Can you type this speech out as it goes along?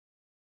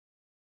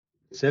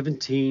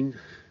17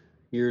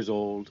 years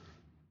old,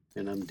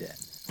 and I'm dead.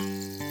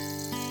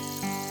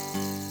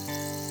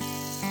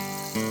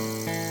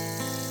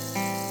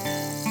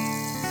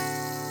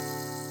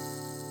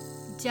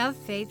 Dove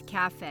Faith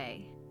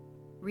Cafe.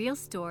 Real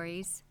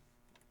stories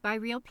by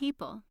real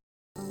people.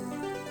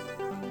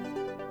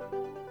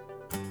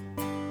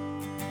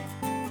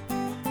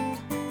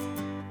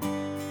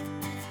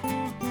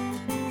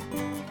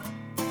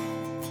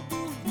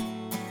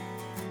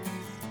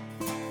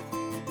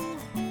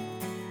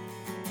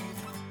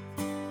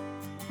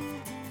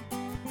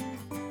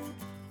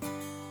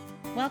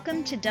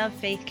 Welcome to Dove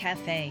Faith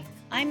Cafe.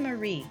 I'm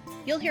Marie.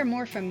 You'll hear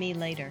more from me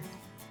later.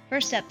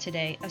 First up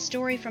today, a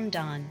story from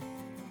Don.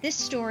 This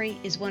story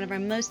is one of our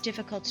most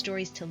difficult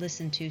stories to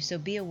listen to, so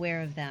be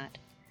aware of that.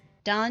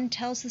 Don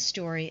tells the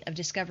story of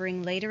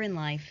discovering later in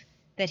life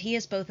that he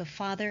is both a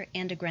father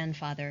and a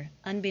grandfather,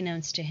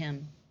 unbeknownst to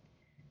him.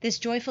 This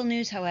joyful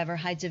news, however,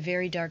 hides a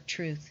very dark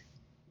truth.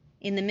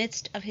 In the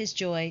midst of his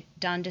joy,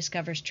 Don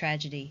discovers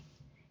tragedy.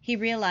 He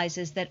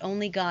realizes that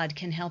only God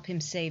can help him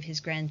save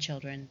his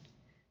grandchildren.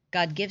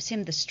 God gives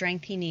him the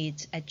strength he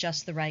needs at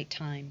just the right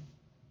time.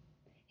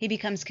 He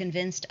becomes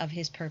convinced of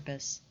his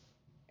purpose.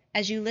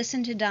 As you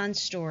listen to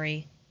Don's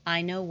story,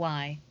 I Know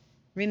Why,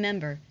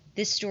 remember,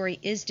 this story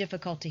is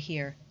difficult to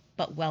hear,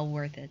 but well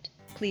worth it.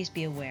 Please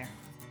be aware.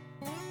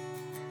 I'm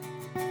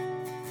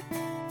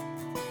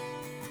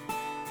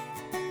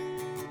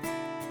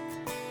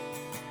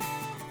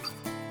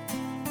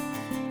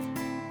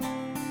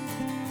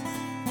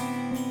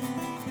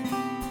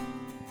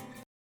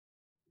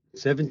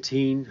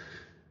 17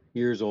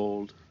 years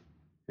old,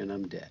 and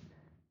I'm dead.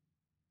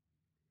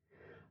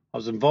 I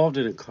was involved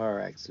in a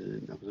car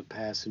accident. I was a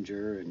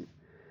passenger, and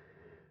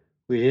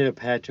we hit a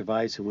patch of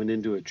ice and went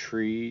into a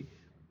tree,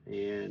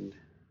 and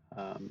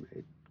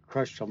it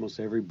crushed almost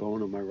every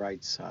bone on my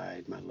right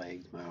side, my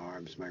legs, my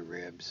arms, my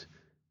ribs,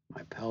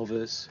 my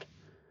pelvis.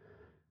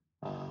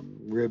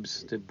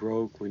 Ribs that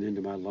broke went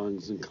into my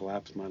lungs and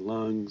collapsed my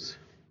lungs,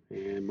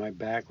 and my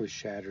back was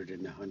shattered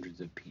into hundreds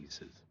of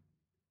pieces.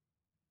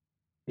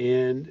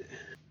 And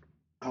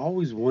I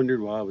always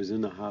wondered while I was in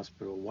the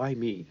hospital, why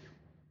me?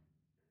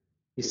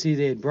 You see,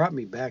 they had brought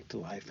me back to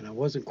life, and I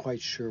wasn't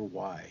quite sure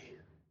why.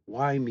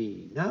 Why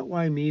me? Not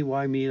why me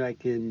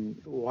like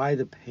in why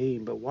the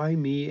pain, but why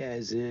me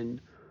as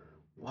in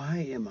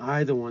why am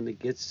I the one that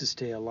gets to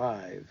stay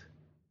alive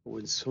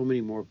when so many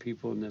more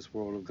people in this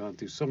world have gone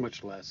through so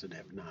much less and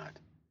have not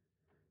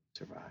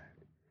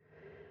survived?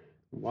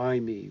 Why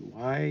me?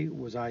 Why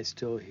was I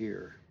still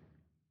here?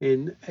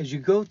 And as you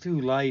go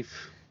through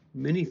life,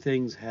 many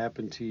things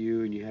happen to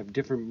you, and you have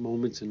different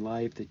moments in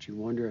life that you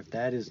wonder if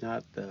that is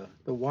not the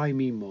why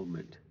me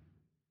moment.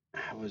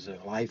 I was a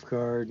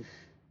lifeguard.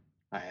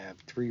 I have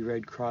 3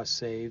 Red Cross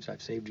saves.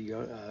 I've saved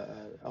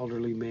a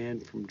elderly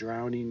man from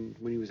drowning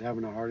when he was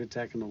having a heart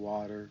attack in the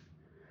water.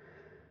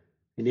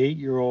 An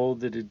 8-year-old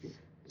that had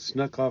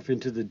snuck off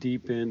into the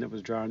deep end that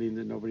was drowning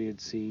that nobody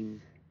had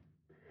seen.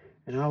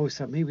 And I always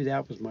thought maybe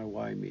that was my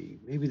why me.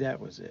 Maybe that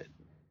was it,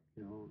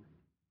 you know.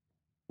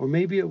 Or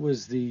maybe it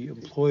was the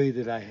employee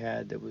that I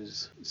had that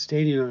was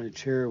standing on a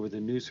chair with a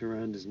noose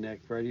around his neck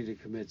ready to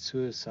commit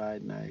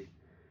suicide, and I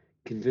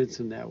convinced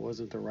him that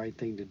wasn't the right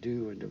thing to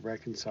do and to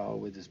reconcile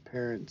with his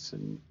parents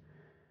and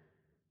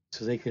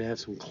so they could have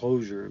some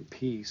closure and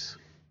peace.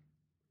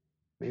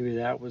 Maybe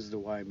that was the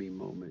why me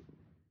moment.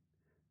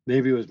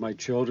 Maybe it was my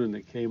children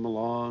that came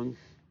along.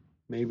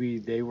 Maybe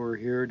they were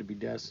here to be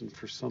destined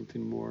for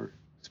something more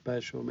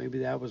special. Maybe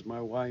that was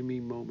my why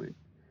me moment.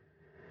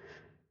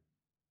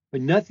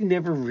 But nothing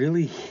ever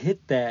really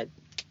hit that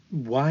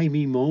why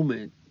me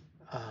moment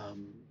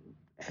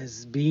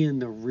as being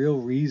the real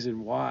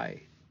reason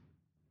why.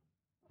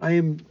 I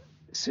am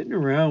sitting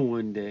around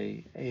one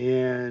day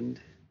and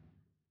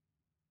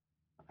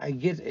I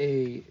get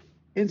a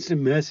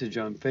instant message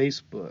on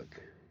Facebook,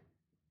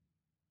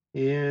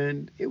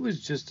 and it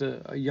was just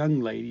a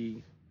young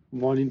lady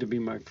wanting to be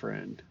my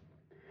friend.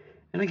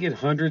 And I get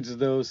hundreds of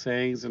those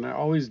things, and I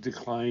always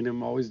decline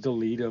them, always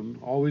delete them,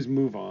 always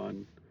move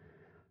on.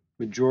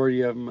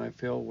 Majority of them I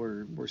feel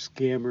were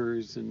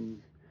scammers,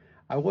 and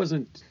I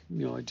wasn't,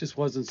 it just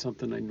wasn't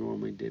something I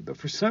normally did. But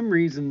for some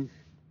reason,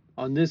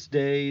 on this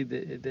day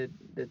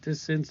that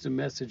this instant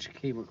message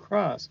came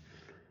across,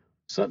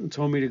 something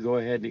told me to go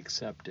ahead and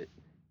accept it.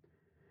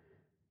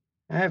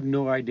 I have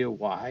no idea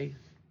why,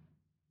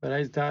 but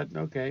I thought,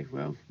 okay,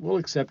 well, we'll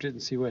accept it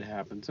and see what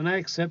happens. And I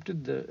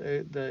accepted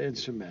the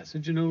instant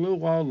message, and a little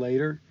while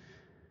later,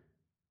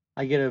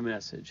 I get a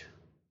message,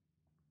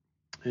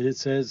 and it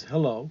says,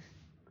 "Hello,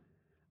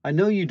 I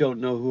know you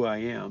don't know who I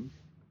am,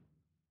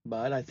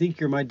 but I think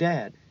you're my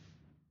dad."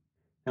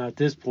 Now, at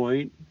this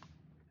point,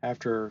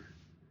 after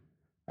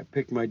I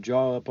pick my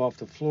jaw up off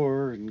the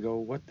floor and go,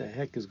 "What the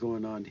heck is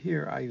going on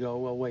here?" I go,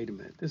 "Well, wait a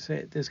minute.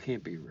 This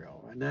can't be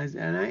real." And I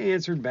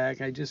answered back.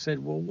 I just said,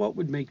 "Well, what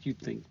would make you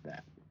think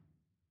that?"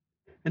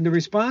 And the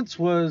response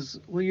was,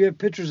 "Well, you have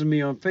pictures of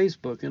me on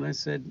Facebook." And I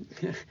said,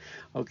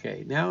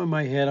 "Okay." Now in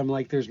my head, I'm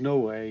like, "There's no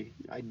way.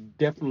 I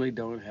definitely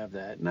don't have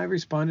that." And I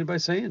responded by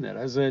saying that.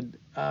 I said,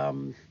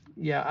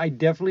 Yeah, I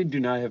definitely do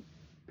not have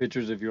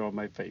pictures of you on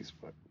my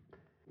Facebook.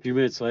 A few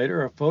minutes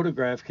later, a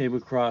photograph came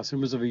across. It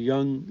was of a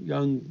young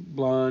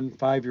blonde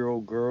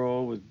 5-year-old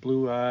girl with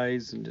blue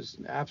eyes and just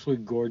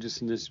absolutely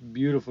gorgeous in this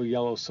beautiful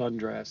yellow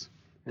sundress.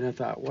 And I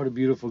thought, what a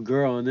beautiful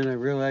girl. And then I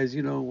realized,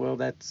 well,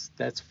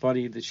 that's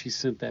funny that she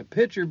sent that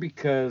picture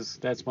because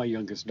that's my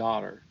youngest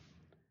daughter.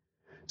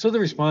 So the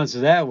response to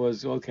that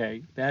was,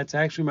 okay, that's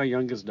actually my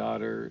youngest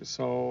daughter.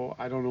 So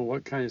I don't know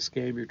what kind of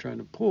scam you're trying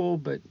to pull,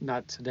 but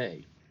not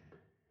today.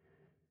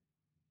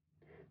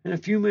 And a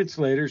few minutes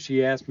later,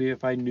 she asked me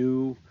if I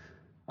knew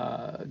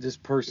this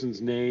person's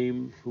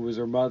name, who was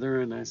her mother,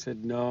 and I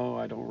said, no,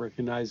 I don't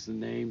recognize the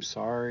name,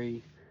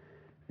 sorry.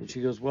 And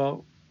she goes,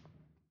 well,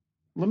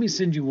 let me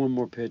send you one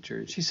more picture.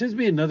 And she sends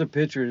me another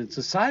picture, and it's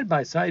a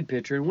side-by-side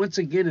picture, and once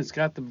again, it's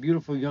got the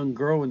beautiful young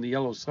girl in the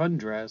yellow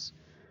sundress,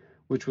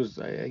 which was,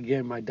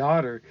 again, my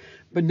daughter.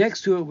 But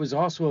next to it was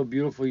also a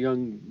beautiful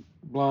young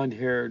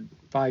blonde-haired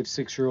 5,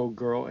 6-year-old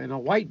girl in a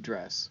white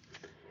dress.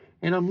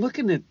 And I'm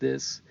looking at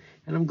this,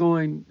 and I'm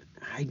going,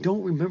 I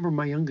don't remember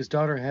my youngest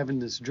daughter having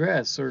this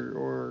dress,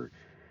 or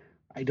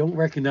I don't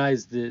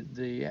recognize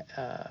the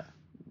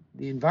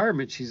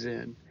environment she's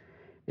in.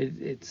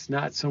 It's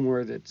not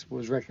somewhere that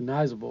was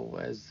recognizable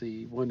as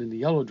the one in the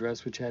yellow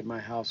dress, which had my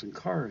house and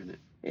car in it.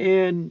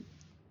 And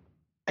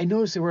I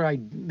noticed they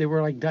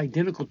were like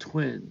identical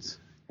twins.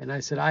 And I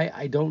said,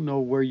 I don't know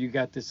where you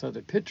got this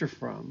other picture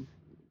from,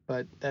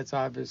 but that's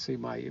obviously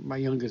my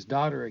youngest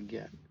daughter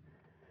again.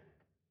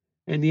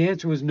 And the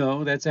answer was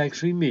no, that's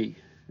actually me.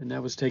 And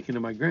that was taken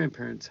to my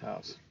grandparents'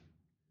 house.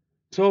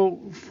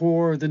 So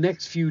for the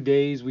next few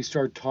days, we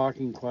started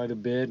talking quite a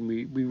bit, and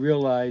we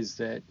realized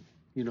that,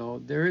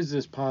 there is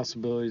this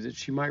possibility that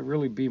she might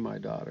really be my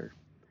daughter.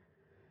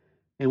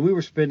 And we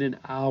were spending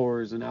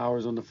hours and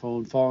hours on the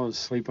phone, falling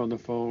asleep on the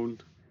phone,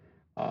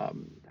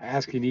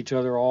 asking each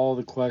other all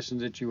the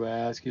questions that you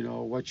ask,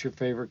 what's your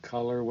favorite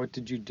color? What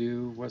did you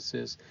do? What's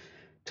this?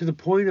 To the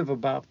point of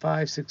about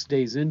 5, 6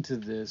 days into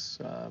this,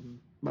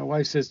 my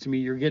wife says to me,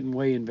 you're getting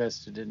way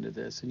invested into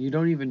this, and you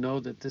don't even know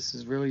that this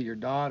is really your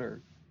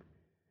daughter.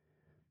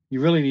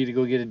 You really need to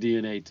go get a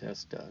DNA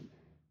test done.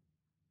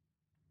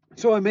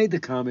 So I made the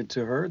comment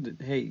to her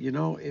that, hey,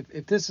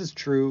 if this is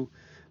true,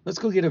 let's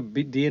go get a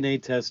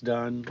DNA test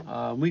done.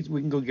 We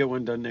can go get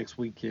one done next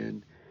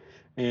weekend,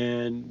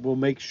 and we'll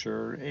make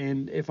sure.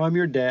 And if I'm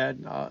your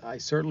dad, I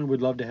certainly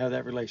would love to have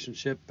that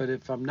relationship. But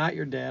if I'm not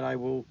your dad, I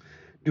will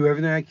do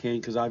everything I can,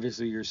 because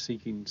obviously you're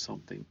seeking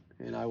something,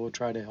 and I will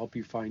try to help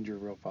you find your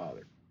real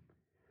father.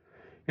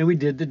 And we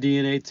did the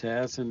DNA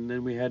test, and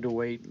then we had to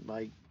wait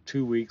like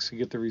 2 weeks to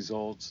get the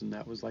results, and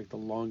that was like the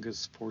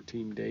longest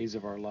 14 days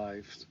of our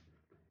lives.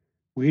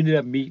 We ended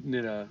up meeting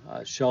at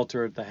a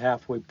shelter at the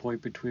halfway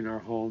point between our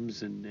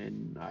homes,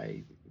 and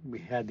we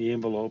had the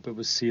envelope. It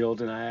was sealed,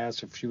 and I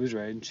asked her if she was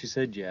ready, and she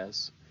said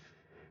yes.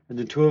 And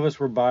the two of us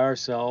were by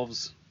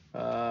ourselves,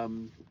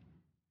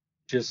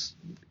 just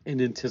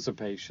in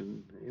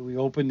anticipation. And we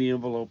opened the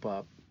envelope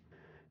up.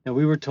 Now,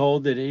 we were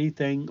told that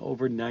anything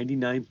over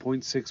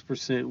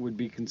 99.6% would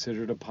be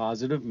considered a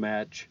positive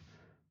match,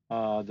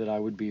 that I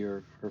would be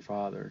her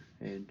father,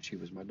 and she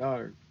was my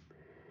daughter.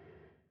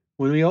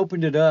 When we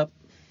opened it up,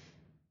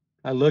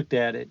 I looked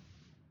at it,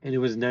 and it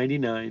was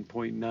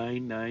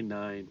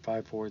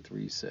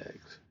 99.9995436.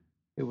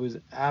 It was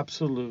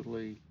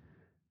absolutely,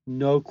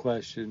 no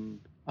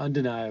question,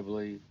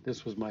 undeniably,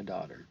 this was my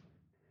daughter.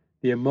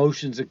 The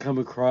emotions that come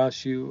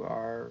across you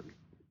are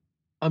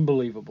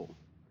unbelievable.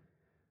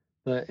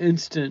 The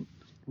instant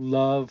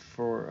love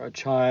for a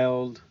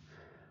child,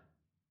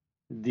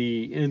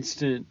 the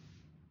instant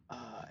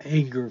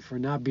anger for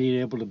not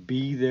being able to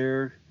be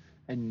there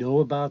and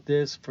know about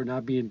this, for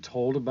not being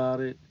told about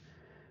it,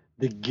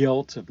 the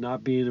guilt of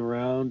not being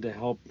around to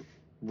help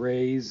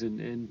raise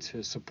and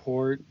to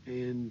support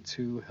and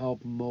to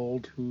help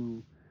mold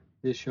who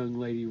this young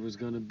lady was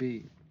going to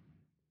be.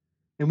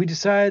 And we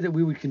decided that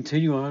we would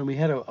continue on. We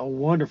had a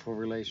wonderful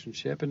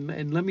relationship.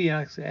 And let me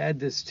actually add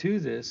this to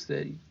this,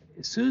 that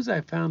as soon as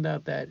I found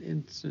out that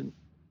instant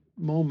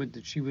moment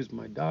that she was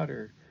my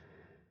daughter,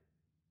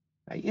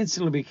 I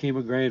instantly became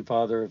a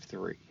grandfather of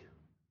 3.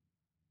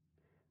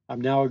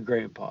 I'm now a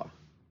grandpa.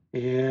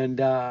 And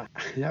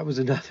that was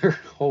another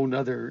whole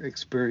nother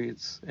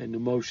experience and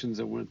emotions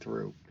that went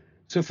through.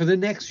 So for the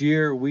next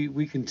year,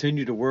 we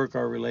continued to work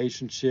our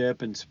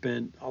relationship and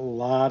spent a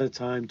lot of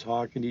time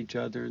talking to each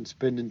other and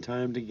spending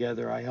time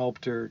together. I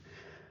helped her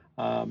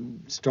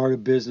start a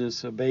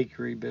business, a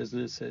bakery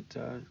business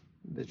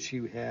that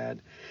she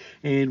had,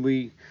 and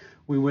we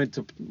went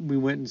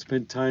and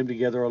spent time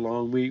together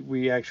alone.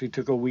 We actually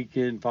took a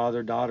weekend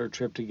father-daughter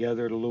trip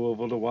together to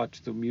Louisville to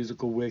watch the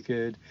musical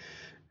Wicked,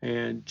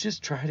 and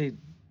just try to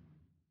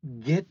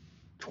get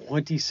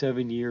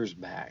 27 years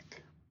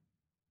back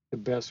the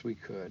best we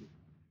could.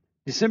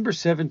 December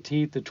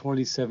 17th of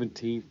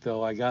 2017,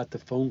 though, I got the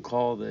phone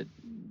call that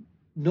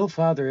no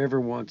father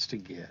ever wants to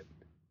get.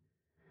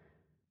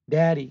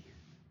 Daddy,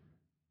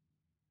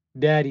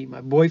 my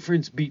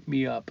boyfriend's beat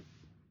me up.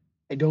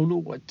 I don't know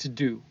what to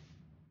do.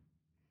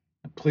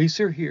 The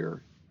police are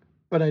here.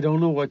 but I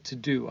don't know what to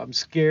do. I'm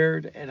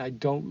scared and I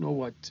don't know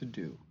what to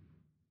do.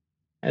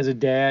 As a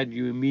dad,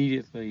 you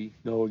immediately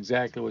know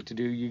exactly what to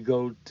do. You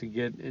go to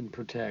get and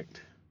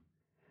protect.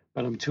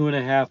 But I'm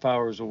 2.5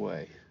 hours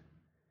away.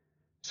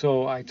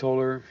 So I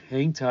told her,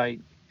 hang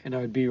tight, and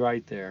I would be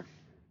right there.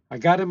 I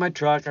got in my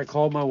truck. I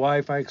called my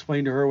wife. I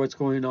explained to her what's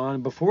going on.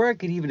 And before I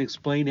could even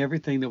explain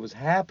everything that was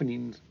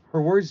happening,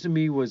 her words to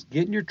me was,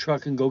 get in your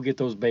truck and go get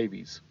those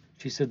babies.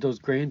 She said those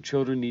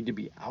grandchildren need to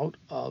be out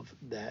of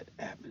that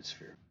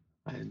atmosphere.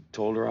 I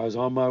told her I was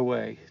on my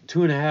way.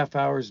 2.5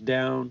 hours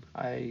down,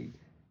 I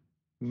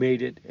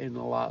made it in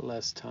a lot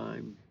less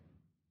time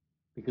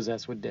because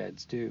that's what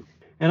dads do.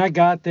 And I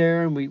got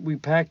there and we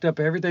packed up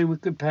everything we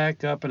could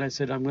pack up, and I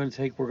said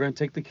we're gonna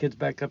take the kids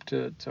back up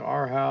to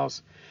our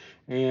house,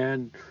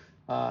 and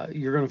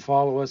you're gonna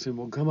follow us, and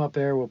we'll come up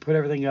there, we'll put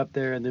everything up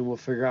there, and then we'll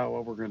figure out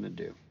what we're gonna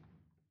do.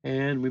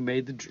 And we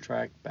made the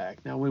track back.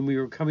 Now when we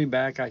were coming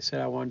back, I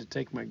said I wanted to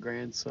take my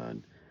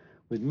grandson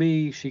with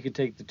me. She could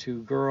take the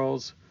two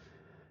girls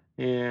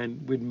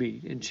and we'd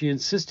meet. And she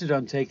insisted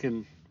on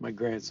taking my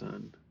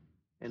grandson.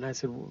 And I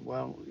said,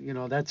 well,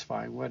 that's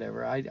fine,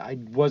 whatever. I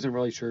wasn't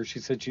really sure. She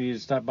said she needed to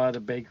stop by the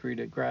bakery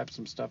to grab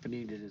some stuff and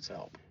needed his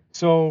help.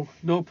 So,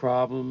 no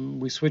problem.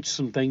 We switched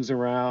some things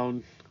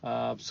around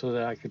so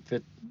that I could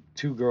fit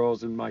two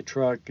girls in my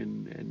truck,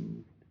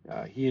 and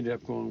he ended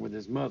up going with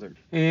his mother.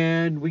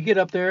 And we get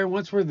up there, and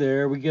once we're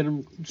there, we get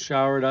them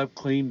showered up,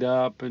 cleaned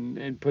up,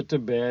 and put to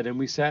bed. And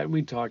we sat and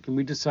we talked, and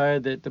we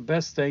decided that the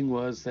best thing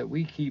was that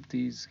we keep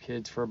these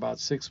kids for about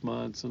 6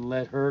 months and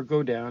let her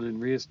go down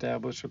and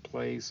reestablish a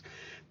place,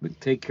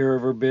 take care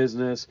of her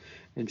business,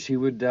 and she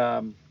would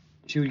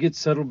get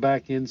settled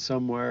back in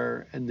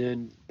somewhere and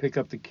then pick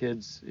up the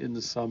kids in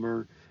the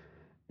summer,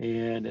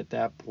 and at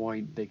that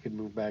point they could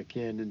move back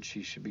in and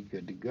she should be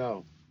good to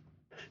go.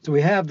 So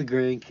we have the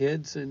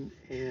grandkids,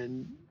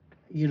 and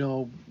you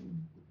know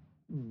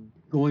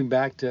going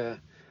back to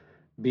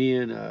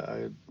being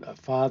a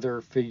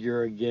father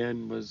figure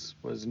again was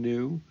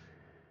new.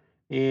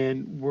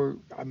 And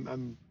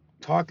I'm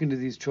talking to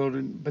these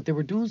children, but they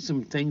were doing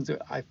some things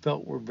that I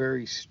felt were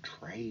very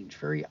strange,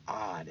 very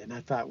odd. And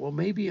I thought, well,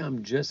 maybe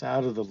I'm just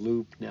out of the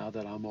loop now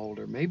that I'm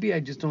older. Maybe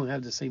I just don't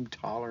have the same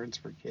tolerance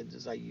for kids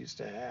as I used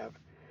to have.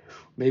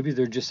 Maybe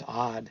they're just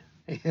odd,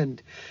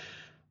 and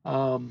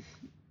um,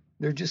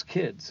 they're just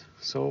kids.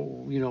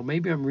 So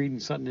maybe I'm reading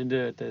something into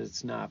it that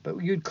it's not.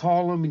 But you'd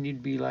call them and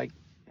you'd be like,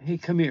 "Hey,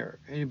 come here,"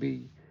 and it'd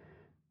be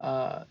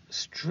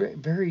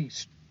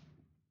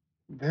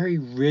very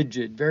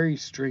rigid, very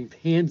strict,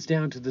 hands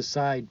down to the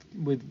side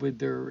with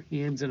their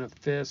hands in a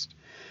fist,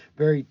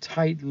 very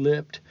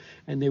tight-lipped,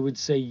 and they would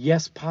say,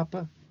 "Yes,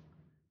 Papa.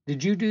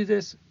 Did you do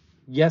this?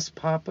 Yes,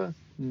 Papa.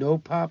 No,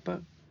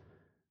 Papa.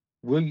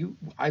 Will you?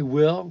 I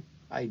will.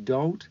 I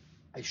don't.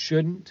 I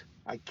shouldn't.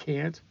 I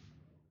can't."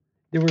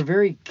 They were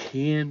very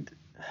canned,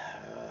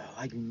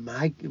 like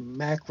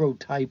macro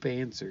type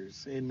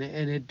answers, and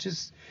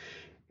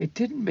it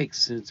didn't make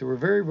sense. They were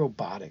very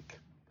robotic.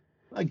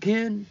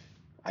 Again,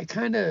 I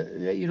kind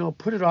of,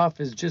 put it off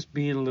as just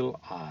being a little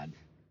odd.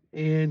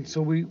 And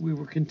so we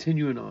were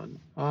continuing on.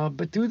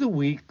 But through the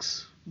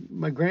weeks,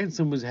 my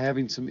grandson was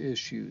having some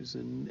issues.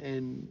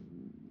 And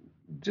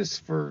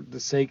just for the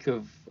sake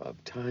of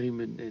time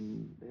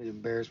and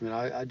embarrassment,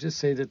 I just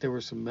say that there were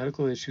some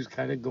medical issues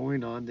kind of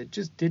going on that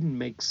just didn't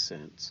make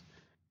sense.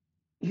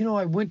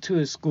 I went to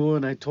his school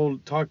and I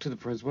talked to the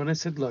principal and I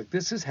said, look,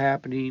 this is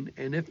happening.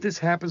 And if this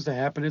happens to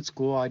happen at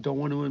school, I don't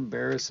want to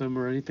embarrass him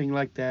or anything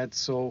like that.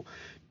 So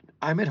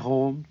I'm at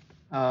home.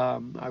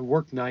 I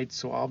work nights,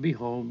 so I'll be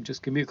home.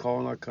 Just give me a call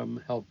and I'll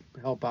come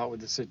help out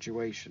with the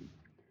situation.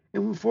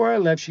 And before I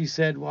left, she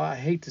said, well, I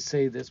hate to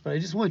say this, but I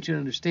just want you to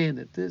understand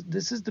that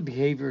this is the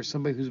behavior of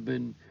somebody who's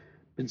been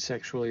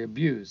sexually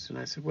abused. And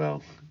I said,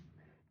 well,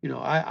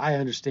 I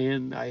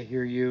understand, I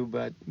hear you,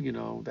 but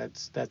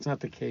that's not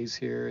the case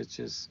here. It's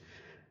just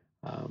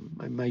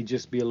I might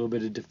just be a little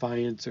bit of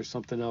defiance or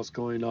something else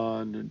going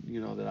on,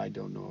 and that I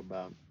don't know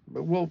about.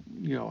 But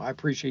I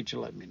appreciate you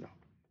letting me know.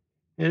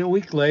 And a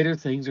week later,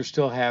 things are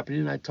still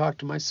happening. I talked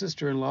to my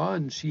sister-in-law,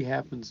 and she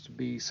happens to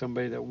be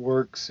somebody that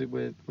works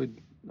with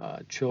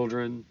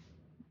children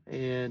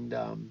and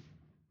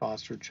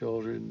foster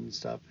children and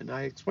stuff. And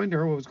I explained to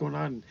her what was going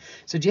on and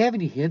said, do you have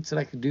any hints that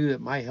I could do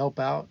that might help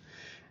out?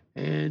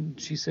 And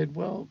she said,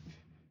 well,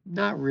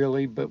 not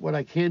really, but what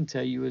I can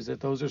tell you is that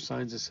those are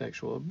signs of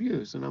sexual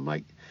abuse. And I'm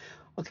like,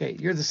 okay,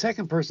 you're the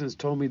second person that's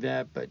told me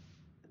that, but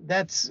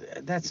that's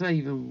not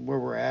even where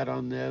we're at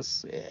on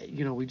this.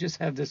 We just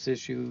have this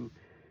issue.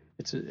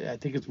 I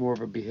think it's more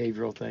of a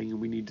behavioral thing, and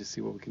we need to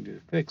see what we can do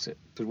to fix it.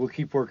 So we'll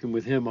keep working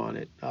with him on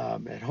it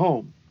at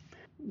home.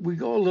 We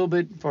go a little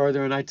bit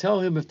farther, and I tell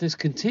him if this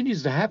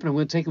continues to happen, I'm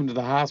going to take him to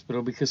the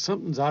hospital because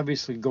something's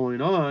obviously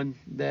going on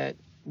that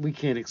we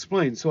can't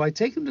explain. So I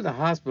take him to the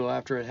hospital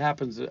after it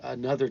happens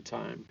another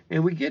time.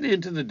 And we get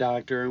into the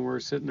doctor, and we're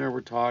sitting there,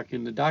 we're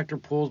talking. The doctor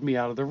pulls me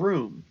out of the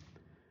room.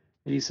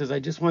 And he says, I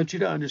just want you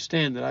to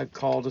understand that I've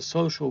called a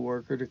social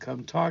worker to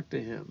come talk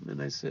to him.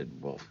 And I said,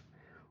 well,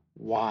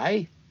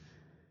 why?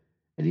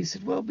 And he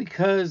said, well,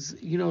 because,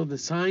 the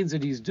signs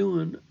that he's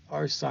doing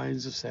are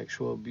signs of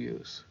sexual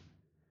abuse.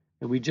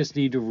 And we just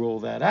need to rule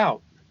that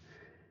out.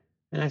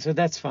 And I said,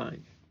 that's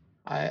fine.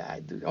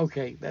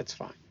 Okay, that's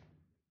fine.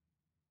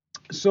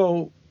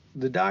 So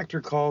the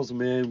doctor calls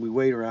him in. We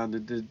wait around.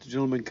 The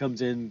gentleman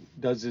comes in,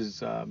 does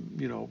his,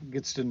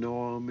 gets to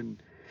know him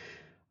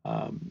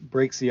and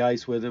breaks the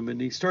ice with him.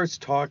 And he starts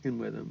talking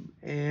with him.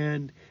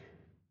 And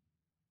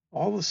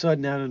all of a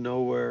sudden, out of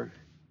nowhere,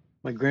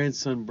 my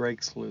grandson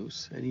breaks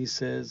loose. And he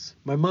says,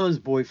 my mom's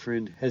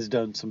boyfriend has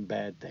done some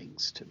bad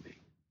things to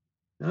me.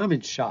 Now, I'm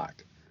in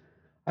shock.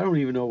 I don't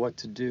even know what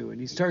to do. And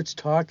he starts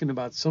talking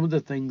about some of the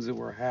things that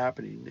were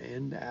happening.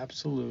 And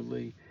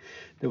absolutely,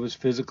 there was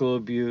physical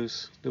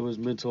abuse, there was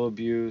mental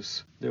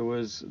abuse, there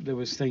was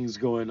things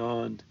going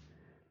on.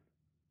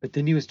 But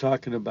then he was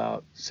talking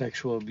about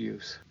sexual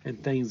abuse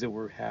and things that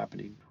were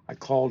happening. I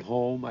called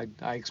home.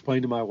 I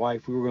explained to my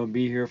wife we were going to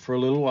be here for a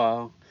little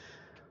while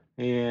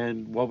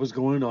and what was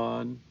going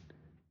on.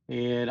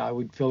 And I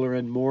would fill her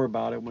in more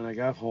about it when I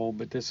got home.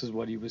 But this is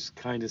what he was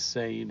kind of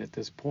saying at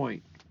this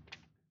point.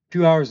 A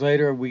few hours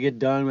later, we get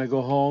done. I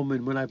go home,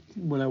 and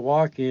when I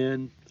walk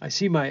in, I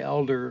see my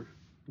elder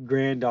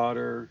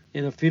granddaughter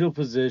in a fetal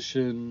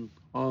position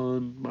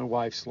on my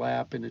wife's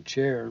lap in a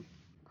chair,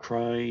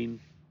 crying.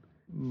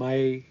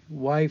 My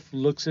wife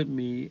looks at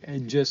me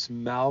and just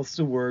mouths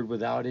the word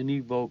without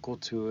any vocal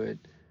to it,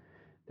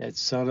 that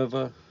son of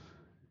a.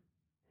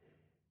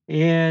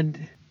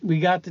 And we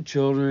got the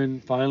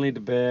children finally to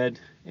bed,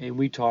 and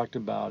we talked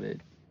about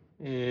it.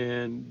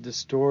 And the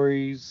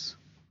stories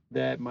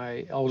that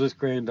my eldest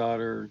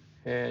granddaughter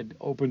had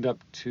opened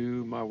up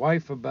to my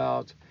wife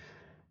about,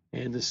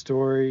 and the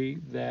story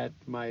that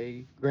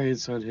my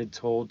grandson had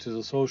told to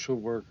the social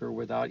worker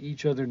without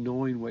each other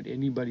knowing what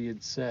anybody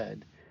had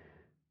said,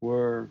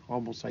 were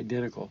almost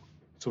identical.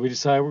 So we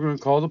decided we're going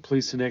to call the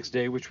police the next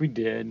day, which we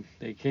did.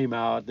 They came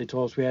out. They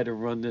told us we had to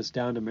run this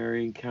down to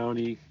Marion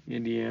County,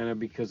 Indiana,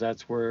 because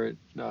that's where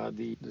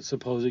the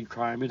supposed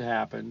crime had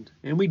happened.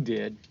 And we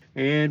did.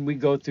 And we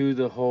go through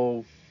the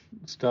whole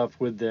stuff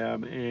with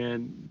them,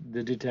 and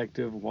the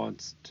detective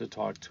wants to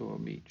talk to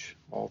them each,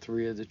 all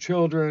three of the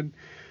children.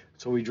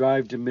 So we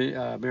drive to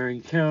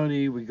Marion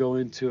County. We go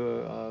into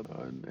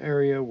an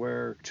area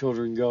where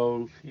children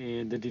go,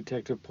 and the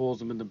detective pulls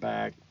them in the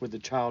back with the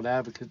child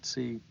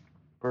advocacy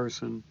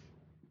person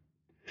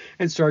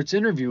and starts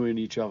interviewing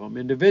each of them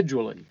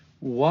individually.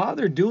 While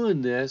they're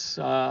doing this,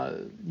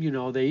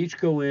 they each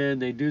go in,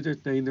 they do their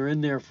thing. They're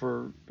in there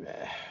for,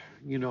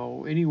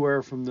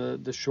 anywhere from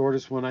the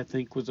shortest one I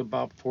think was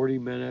about 40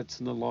 minutes,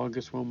 and the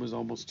longest one was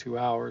almost 2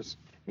 hours.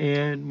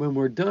 And when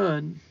we're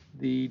done,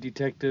 the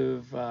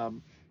detective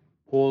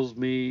pulls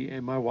me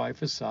and my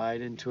wife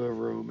aside into a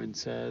room and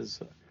says,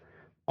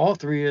 all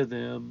three of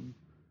them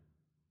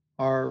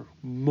are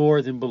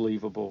more than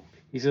believable.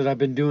 He said, I've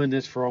been doing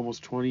this for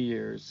almost 20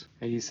 years.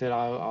 And he said,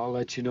 I'll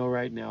let you know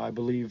right now, I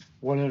believe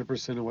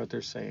 100% of what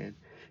they're saying.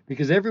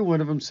 Because every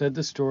one of them said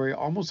the story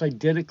almost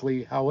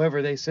identically.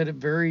 However, they said it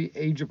very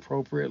age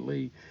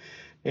appropriately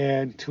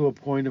and to a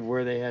point of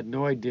where they had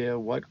no idea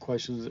what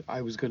questions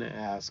I was going to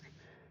ask.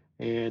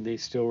 And they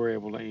still were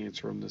able to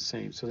answer them the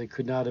same. So they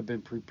could not have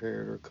been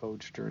prepared or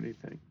coached or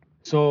anything.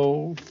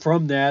 So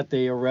from that,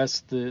 they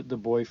arrest the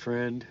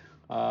boyfriend.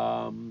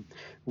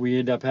 We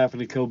end up having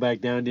to go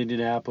back down to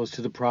Indianapolis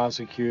to the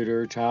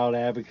prosecutor, child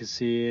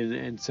advocacy,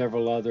 and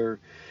several other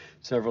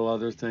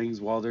things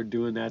while they're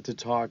doing that to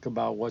talk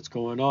about what's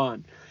going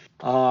on.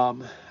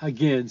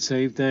 Again,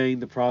 same thing.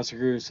 The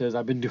prosecutor says,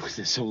 I've been doing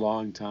this a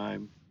long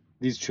time.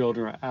 These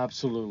children are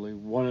absolutely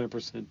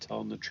 100%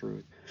 telling the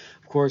truth.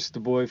 Of course, the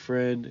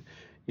boyfriend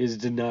is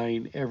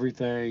denying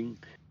everything.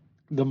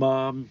 The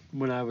mom,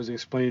 when I was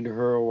explaining to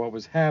her what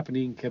was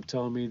happening, kept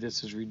telling me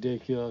this is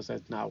ridiculous.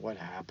 That's not what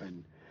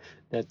happened.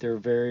 That they're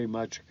very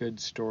much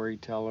good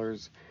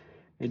storytellers.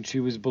 And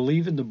she was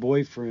believing the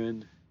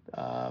boyfriend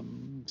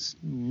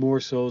more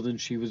so than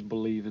she was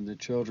believing the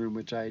children,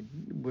 which I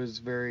was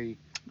very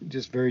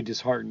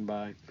disheartened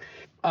by.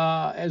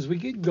 As we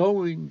get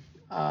going,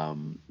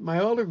 my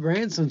older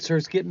grandson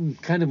starts getting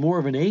kind of more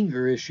of an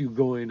anger issue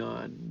going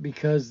on,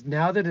 because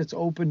now that it's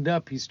opened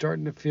up, he's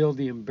starting to feel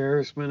the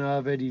embarrassment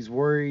of it. He's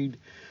worried,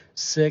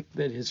 sick,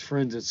 that his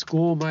friends at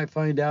school might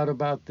find out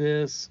about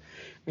this.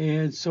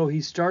 And so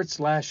he starts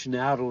lashing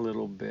out a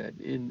little bit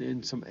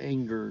in some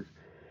anger.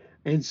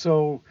 And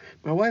so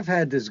my wife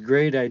had this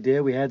great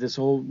idea. We had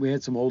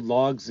some old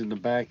logs in the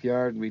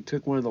backyard, and we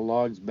took one of the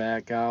logs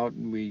back out,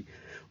 and we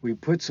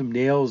put some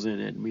nails in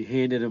it, and we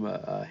handed him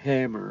a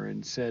hammer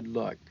and said,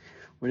 look,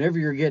 whenever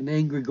you're getting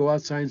angry, go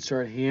outside and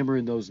start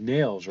hammering those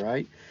nails,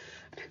 right?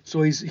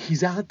 So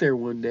he's out there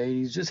one day, and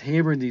he's just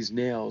hammering these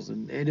nails,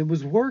 and it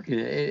was working.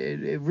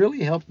 It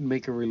really helped him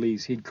make a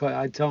release.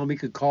 I'd tell him he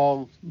could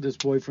call this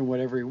boyfriend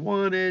whatever he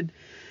wanted.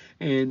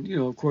 And,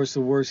 of course,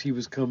 the worst he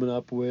was coming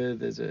up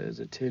with as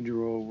a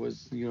 10-year-old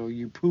was,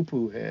 you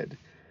poo-poo head.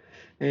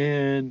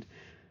 And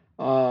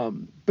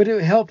but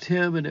it helped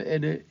him, and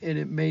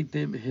it made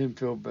him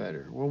feel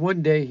better. Well,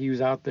 one day he was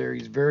out there.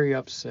 He's very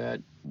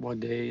upset. one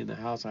day in the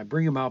house. I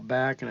bring him out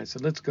back, and I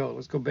said, let's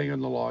go bang on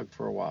the log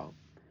for a while.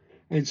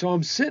 And so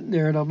I'm sitting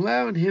there, and I'm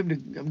allowing him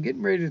to, I'm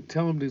getting ready to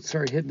tell him to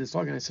start hitting this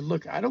log. And I said,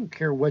 look, I don't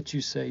care what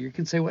you say. You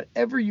can say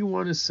whatever you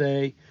want to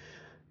say.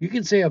 You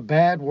can say a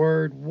bad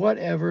word,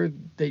 whatever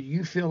that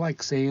you feel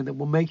like saying that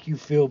will make you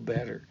feel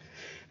better.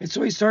 And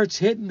so he starts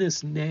hitting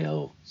this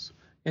nails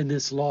in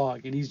this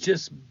log, and he's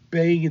just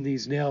banging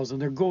these nails,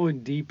 and they're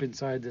going deep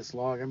inside this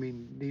log. I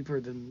mean, deeper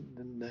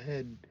than the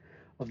head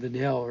of the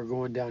nail or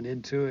going down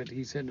into it.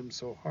 He's hitting them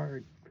so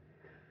hard.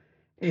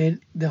 And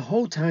the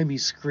whole time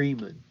he's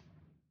screaming,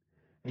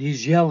 and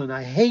he's yelling,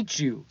 I hate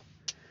you.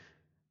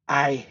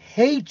 I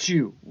hate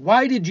you.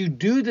 Why did you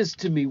do this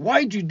to me?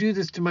 Why did you do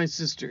this to my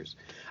sisters?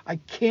 I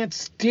can't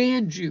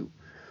stand you.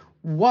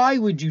 Why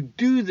would you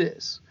do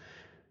this?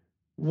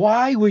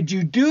 Why would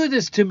you do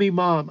this to me,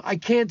 Mom? I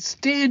can't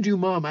stand you,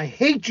 Mom. I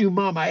hate you,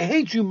 Mom. I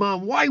hate you,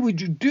 Mom. Why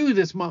would you do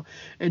this, Mom?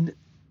 And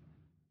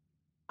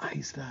I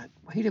thought,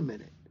 wait a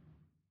minute.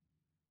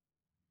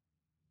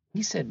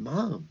 He said,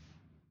 Mom.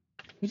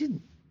 He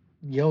didn't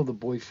yell the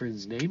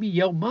boyfriend's name. He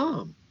yelled,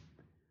 Mom.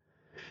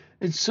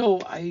 And so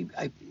I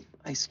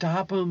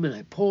stop him and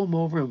I pull him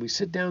over and we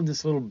sit down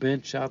this little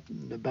bench out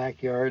in the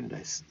backyard and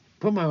I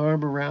put my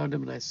arm around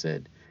him and I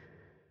said,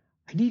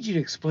 I need you to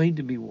explain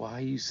to me why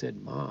you said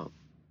Mom.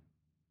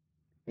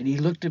 And he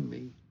looked at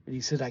me and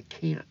he said, I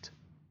can't.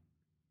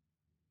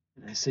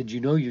 And I said, you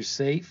know you're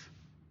safe?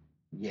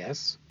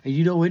 Yes. And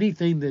you know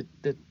anything that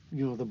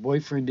the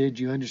boyfriend did,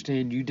 you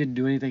understand you didn't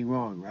do anything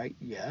wrong, right?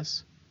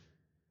 Yes.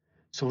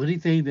 So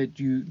anything that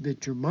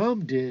your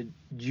mom did,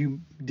 you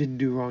didn't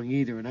do wrong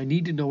either. And I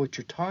need to know what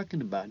you're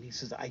talking about. And he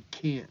says, I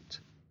can't.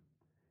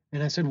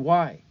 And I said,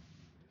 why?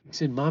 He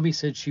said, Mommy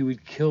said she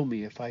would kill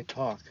me if I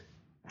talk.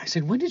 I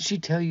said, when did she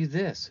tell you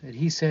this? And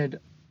he said,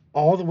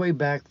 all the way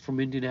back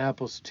from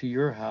Indianapolis to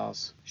your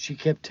house, she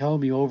kept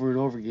telling me over and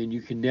over again,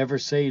 you can never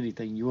say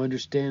anything. You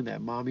understand that.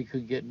 Mommy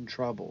could get in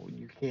trouble.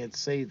 You can't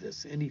say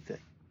this,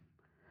 anything.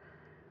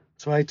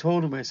 So I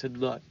told him, I said,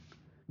 look,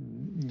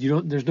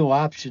 there's no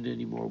option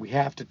anymore. We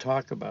have to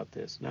talk about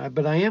this. Now,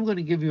 but I am going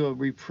to give you a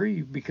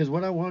reprieve because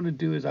what I want to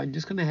do is I'm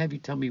just going to have you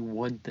tell me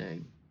one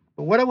thing.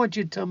 But what I want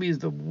you to tell me is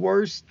the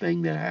worst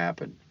thing that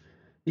happened,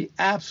 the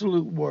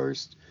absolute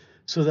worst,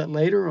 so that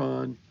later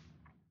on,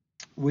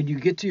 when you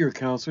get to your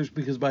counselors,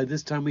 because by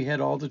this time we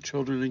had all the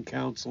children in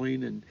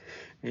counseling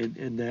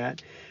and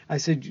that, I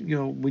said,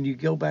 when you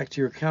go back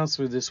to your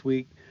counselor this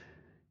week,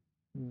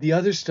 the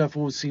other stuff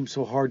won't seem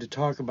so hard to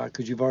talk about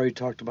because you've already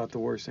talked about the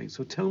worst thing.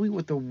 So tell me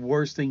what the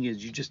worst thing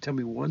is. You just tell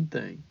me one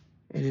thing.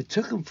 And it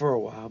took him for a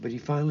while, but he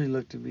finally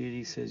looked at me and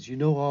he says, you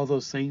know all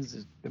those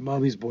things that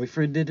Mommy's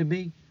boyfriend did to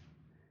me?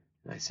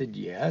 And I said,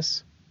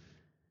 yes.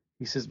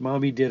 He says,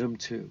 Mommy did them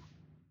too.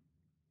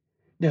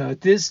 Now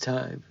at this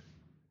time,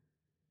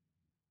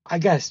 I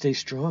got to stay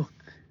strong.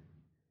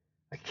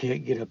 I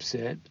can't get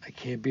upset. I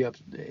can't be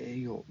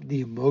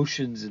the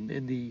emotions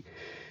and the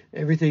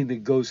everything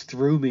that goes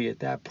through me at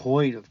that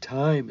point of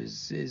time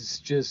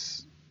is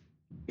just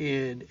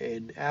in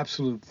an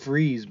absolute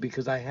freeze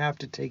because I have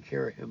to take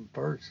care of him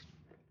first.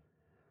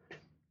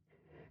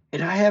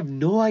 And I have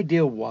no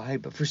idea why,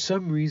 but for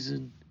some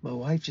reason, my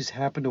wife just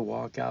happened to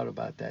walk out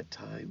about that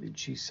time and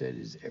she said,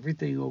 is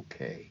everything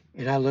okay?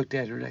 And I looked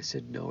at her and I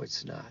said, no,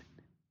 it's not.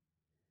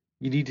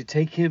 You need to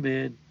take him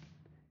in.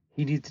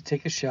 He needs to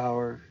take a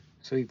shower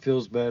so he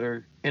feels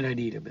better, and I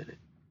need a minute.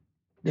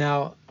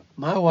 Now,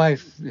 my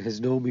wife has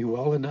known me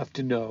well enough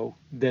to know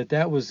that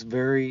that was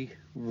very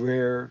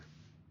rare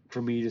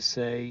for me to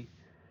say,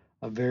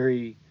 a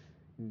very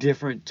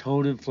different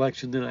tone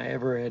inflection than I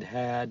ever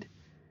had,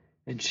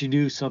 and she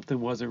knew something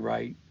wasn't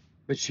right,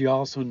 but she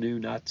also knew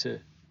not to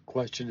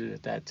question it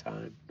at that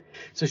time.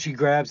 So she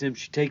grabs him,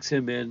 she takes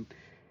him in,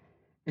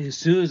 and as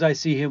soon as I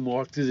see him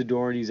walk through the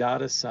door and he's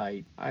out of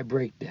sight, I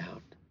break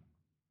down.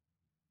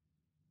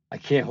 I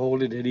can't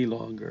hold it any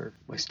longer.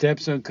 My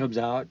stepson comes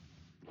out.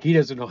 He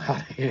doesn't know how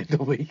to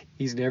handle me.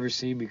 He's never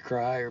seen me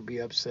cry or be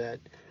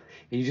upset.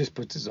 He just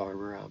puts his arm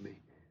around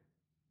me.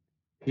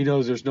 He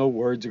knows there's no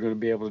words are going to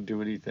be able to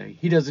do anything.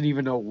 He doesn't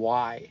even know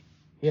why.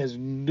 He has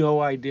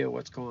no idea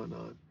what's going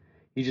on.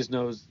 He just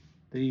knows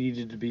that he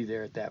needed to be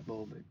there at that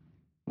moment.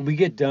 When we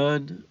get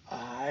done,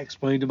 I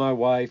explain to my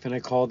wife and I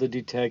call the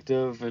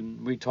detective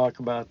and we talk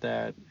about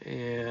that.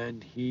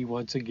 And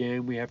once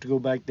again, we have to go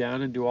back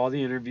down and do all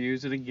the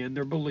interviews. And again,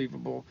 they're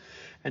believable.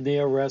 And they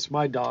arrest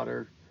my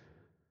daughter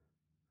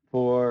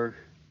for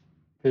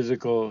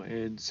physical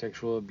and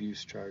sexual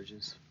abuse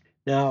charges.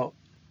 Now,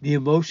 the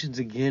emotions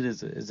again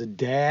as a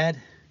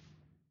dad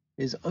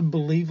is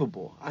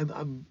unbelievable.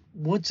 I'm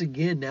once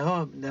again,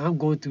 now I'm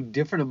going through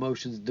different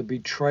emotions. The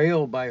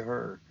betrayal by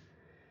her.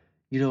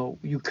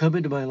 You come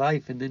into my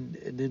life and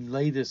then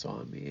lay this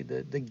on me.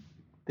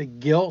 The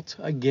guilt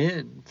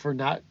again for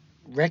not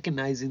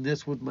recognizing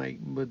this with my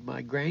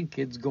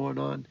grandkids going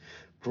on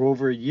for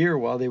over a year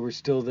while they were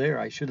still there.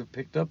 I should have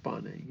picked up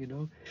on it.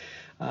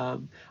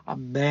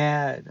 I'm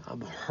mad.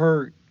 I'm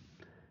hurt.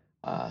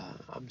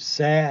 I'm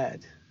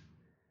sad,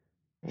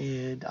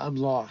 and I'm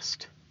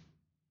lost.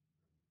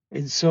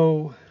 And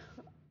so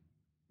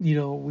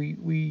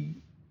we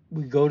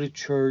go to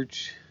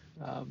church.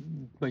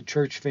 My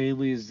church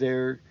family is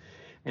there,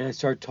 and I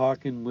start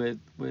talking with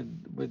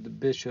the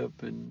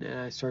bishop, and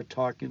I start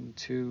talking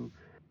to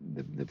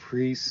the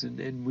priests,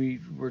 and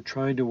we're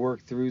trying to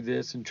work through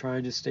this and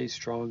trying to stay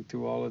strong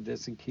through all of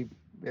this and keep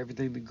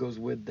everything that goes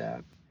with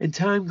that. And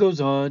time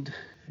goes on,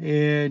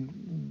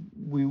 and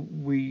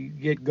we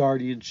get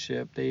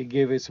guardianship. They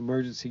gave us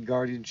emergency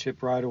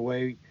guardianship right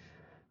away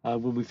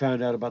when we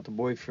found out about the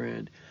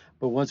boyfriend.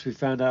 But once we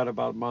found out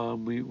about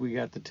mom, we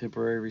got the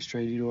temporary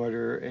restraining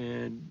order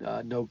and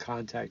no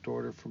contact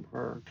order from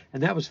her.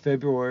 And that was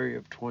February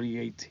of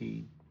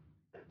 2018.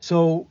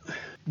 So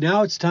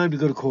now it's time to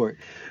go to court.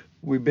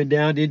 We've been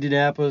down to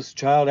Indianapolis,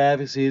 child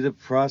advocacy, the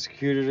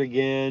prosecutors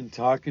again,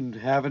 talking,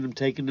 having them,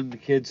 taking them, the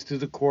kids to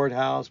the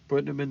courthouse,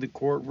 putting them in the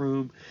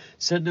courtroom,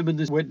 sitting them in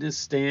the witness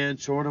stand,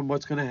 showing them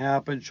what's going to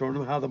happen, showing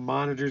them how the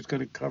monitor is going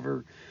to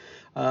cover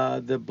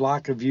the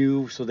block of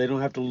view so they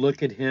don't have to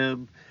look at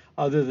him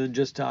other than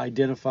just to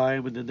identify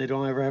him, and then they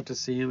don't ever have to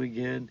see him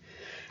again.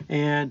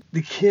 And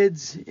the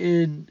kids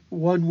in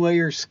one way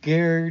are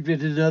scared,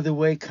 in another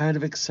way kind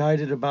of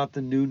excited about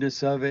the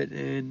newness of it,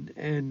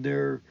 and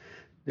they're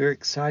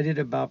excited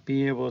about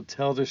being able to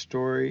tell their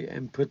story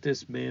and put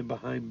this man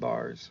behind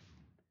bars.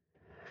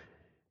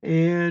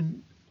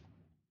 And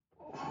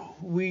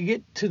we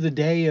get to the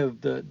day of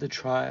the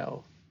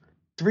trial.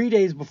 3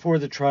 days before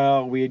the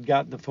trial, we had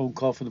gotten a phone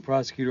call from the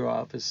prosecutor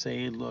office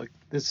saying, look,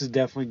 this is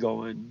definitely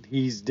going.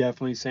 He's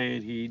definitely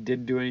saying he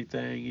didn't do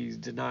anything. He's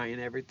denying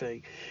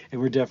everything. And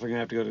we're definitely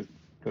going to have to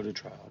go to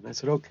trial. And I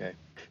said, okay.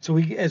 So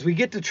as we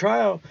get to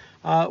trial,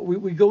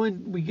 we go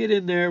in, we get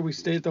in there, we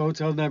stay at the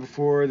hotel the night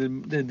before,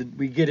 then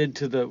we get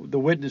into the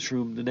witness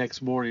room the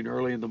next morning,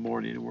 early in the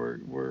morning, and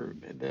we're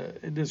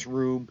in this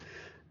room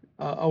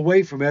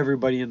away from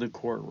everybody in the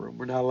courtroom.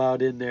 We're not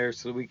allowed in there,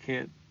 so we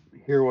can't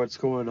hear what's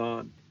going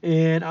on.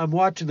 And I'm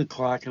watching the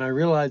clock, and I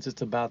realize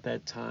it's about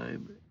that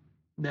time.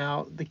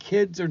 Now, the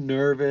kids are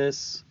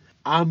nervous.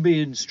 I'm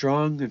being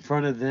strong in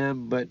front of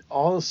them, but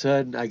all of a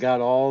sudden, I got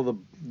all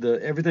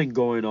the everything's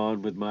going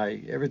on with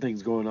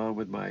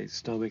my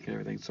stomach and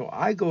everything. So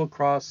I go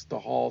across the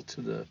hall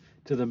to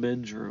the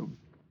men's room.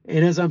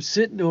 And as I'm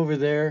sitting over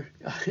there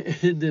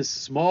in this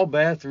small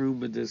bathroom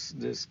with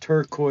this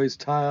turquoise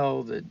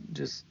tile that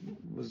just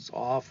was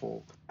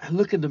awful, I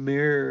look in the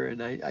mirror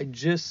and I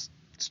just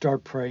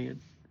start praying.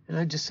 And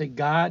I just say,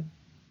 God,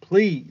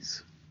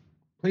 please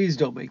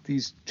don't make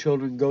these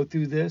children go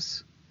through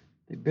this.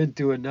 They've been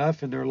through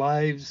enough in their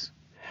lives.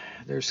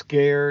 They're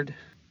scared.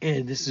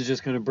 And this is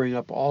just going to bring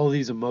up all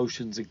these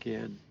emotions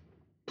again.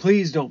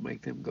 Please don't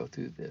make them go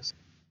through this.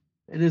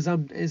 And as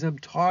I'm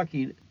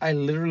talking, I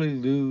literally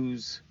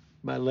lose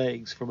my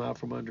legs from out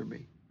from under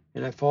me.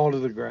 And I fall to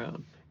the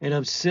ground. And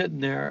I'm sitting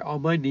there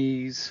on my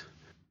knees.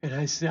 And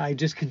I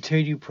just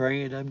continue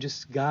praying. I'm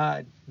just,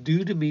 God,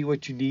 do to me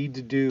what you need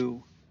to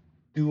do.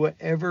 Do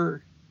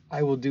whatever,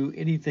 I will do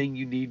anything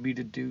you need me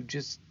to do.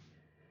 Just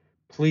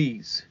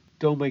please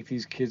don't make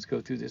these kids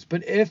go through this.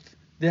 But if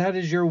that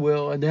is your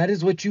will and that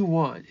is what you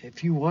want,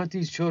 if you want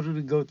these children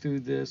to go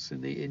through this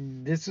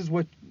and this is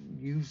what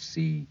you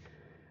see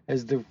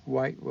as the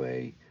right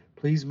way,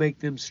 please make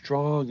them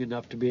strong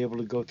enough to be able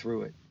to go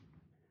through it.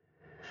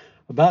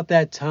 About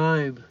that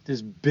time,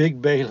 this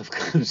big bailiff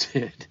comes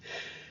in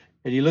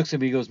and he looks at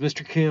me and goes,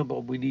 Mr.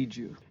 Campbell, we need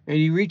you. And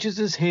he reaches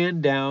his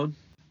hand down.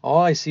 All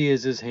I see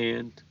is his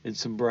hand and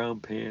some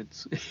brown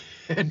pants.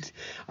 And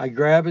I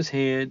grab his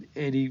hand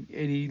and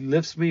he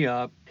lifts me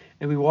up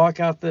and we walk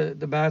out the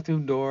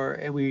bathroom door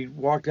and we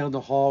walk down the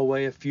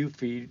hallway a few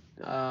feet,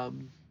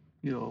 and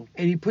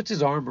he puts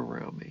his arm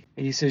around me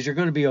and he says, you're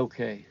going to be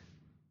okay.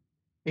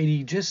 And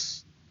he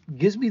just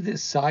gives me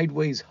this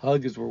sideways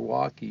hug as we're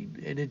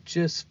walking, and it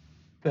just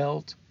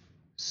felt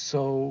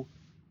so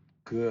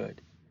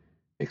good.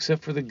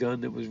 Except for the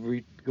gun that was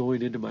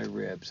going into my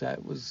ribs.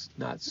 That was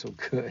not so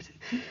good.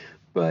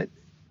 But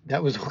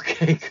that was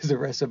okay because the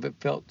rest of it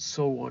felt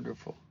so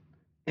wonderful.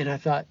 And I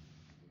thought,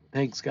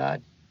 thanks,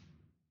 God.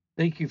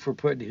 Thank you for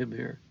putting him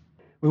here.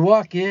 We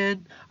walk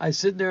in. I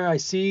sit there. I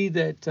see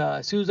that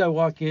as soon as I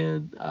walk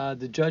in,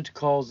 the judge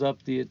calls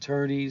up the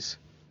attorneys,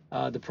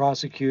 the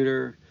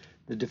prosecutor,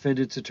 the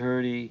defendant's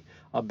attorney,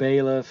 a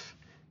bailiff,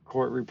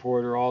 court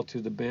reporter, all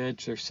to the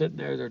bench. They're sitting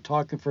there, they're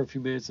talking for a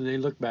few minutes, and they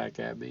look back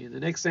at me. And the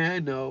next thing I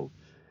know,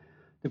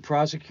 the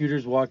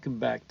prosecutor's walking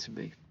back to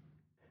me.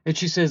 And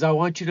she says, I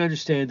want you to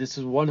understand this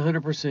is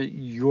 100%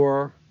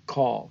 your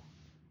call.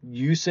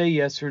 You say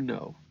yes or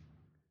no.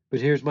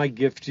 But here's my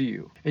gift to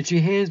you. And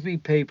she hands me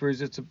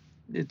papers.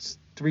 It's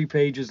 3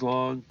 pages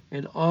long.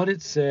 And on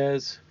it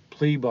says,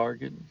 plea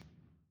bargain.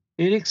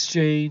 In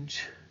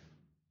exchange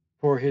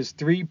for his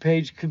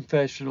 3-page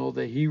confessional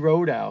that he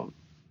wrote out,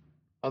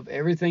 of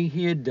everything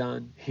he had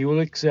done, he will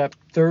accept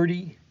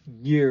 30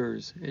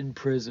 years in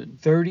prison.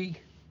 30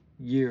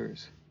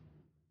 years.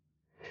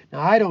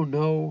 Now, I don't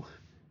know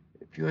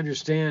if you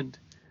understand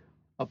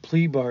a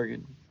plea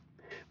bargain,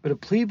 but a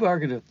plea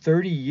bargain of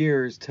 30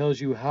 years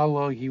tells you how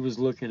long he was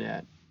looking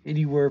at.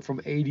 anywhere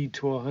from 80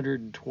 to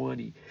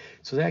 120.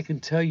 So that can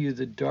tell you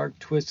the dark,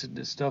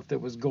 twistedness stuff that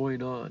was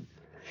going on.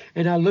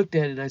 And I looked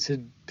at it and I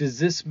said, does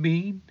this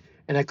mean?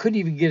 And I couldn't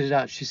even get it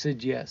out. She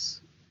said,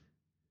 yes.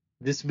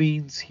 This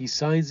means he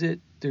signs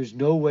it, there's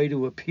no way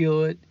to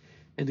appeal it,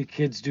 and the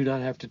kids do not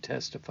have to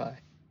testify.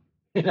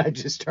 And I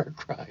just started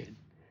crying.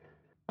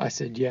 I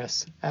said,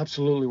 yes,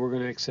 absolutely, we're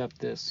going to accept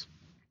this.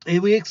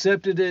 And we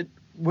accepted it,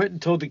 went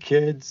and told the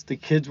kids. The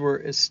kids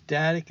were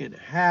ecstatic and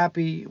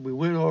happy. We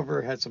went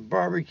over, had some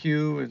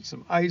barbecue and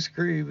some ice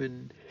cream,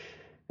 and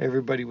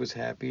everybody was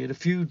happy. And a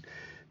few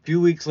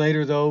weeks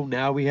later, though,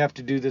 now we have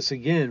to do this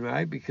again,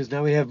 right? Because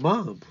now we have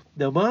Mom.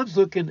 Now, Mom's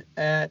looking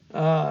at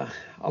a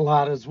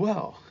lot as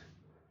well.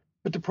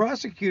 But the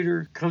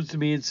prosecutor comes to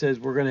me and says,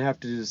 we're going to have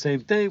to do the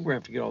same thing. We're going to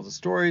have to get all the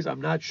stories. I'm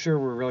not sure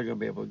we're really going to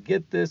be able to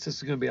get this. This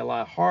is going to be a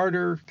lot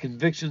harder.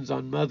 Convictions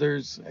on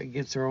mothers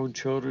against their own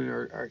children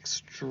are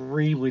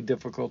extremely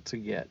difficult to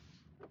get.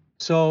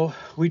 So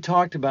we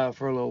talked about it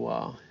for a little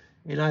while.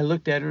 And I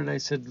looked at her and I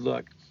said,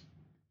 look,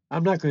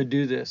 I'm not going to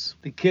do this.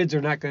 The kids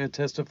are not going to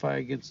testify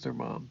against their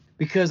mom.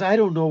 Because I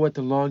don't know what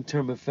the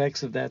long-term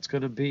effects of that's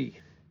going to be.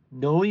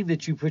 Knowing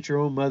that you put your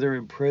own mother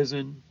in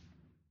prison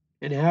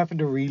and having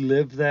to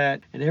relive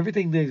that and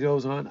everything that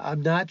goes on,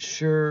 I'm not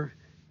sure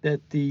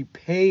that the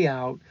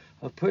payout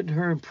of putting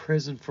her in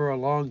prison for a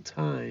long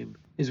time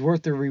is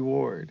worth the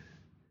reward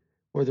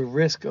or the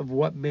risk of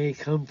what may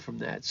come from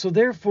that. So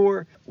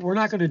therefore, we're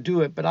not going to do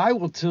it, but I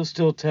will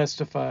still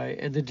testify,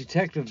 and the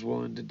detective's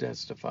willing to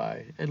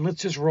testify, and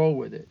let's just roll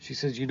with it. She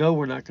says,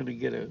 we're not going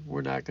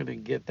to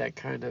get that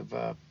kind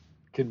of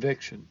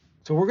conviction.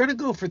 So we're going to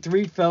go for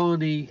 3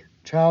 felony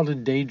child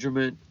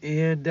endangerment,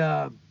 and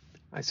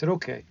I said,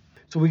 okay.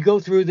 So we go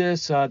through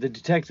this, the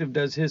detective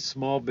does his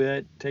small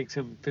bit, takes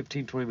him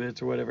 15, 20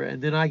 minutes or whatever,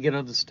 and then I get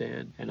on the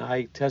stand and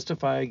I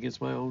testify against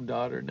my own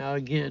daughter. Now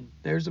again,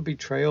 there's a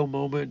betrayal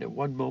moment at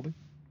one moment.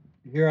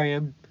 Here I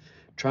am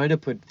trying to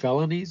put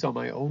felonies on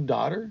my own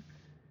daughter,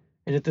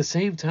 and at the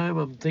same time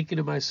I'm thinking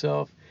to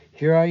myself,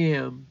 here I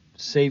am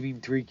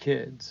saving 3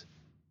 kids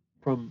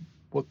from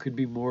what could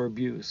be more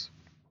abuse.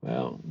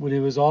 Well, when it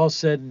was all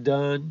said and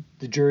done,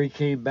 the jury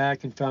came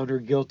back and found her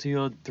guilty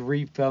on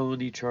 3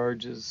 felony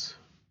charges,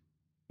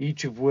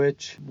 each of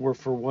which were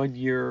for 1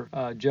 year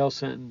jail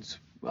sentence,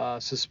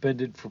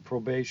 suspended for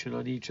probation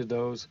on each of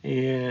those,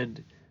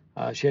 and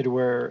she had to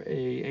wear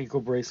a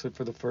ankle bracelet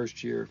for the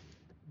first year.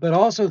 But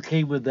also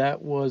came with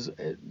that was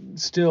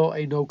still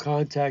a no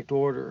contact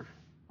order.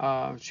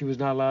 She was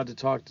not allowed to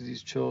talk to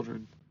these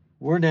children.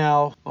 We're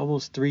now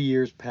almost 3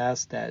 years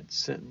past that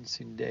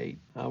sentencing date.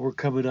 We're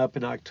coming up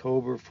in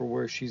October for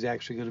where she's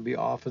actually going to be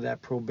off of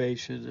that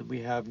probation, and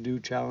we have new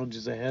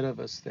challenges ahead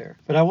of us there.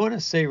 But I want to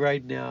say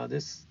right now,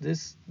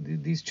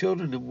 these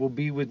children will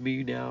be with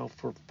me now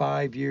for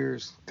 5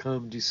 years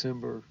come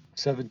December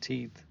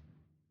 17th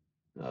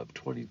of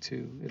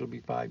 22. It'll be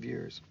 5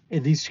 years.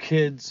 And these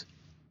kids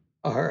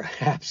are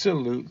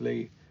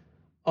absolutely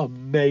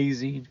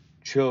amazing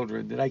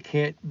children that I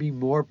can't be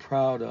more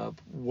proud of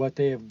what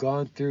they have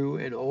gone through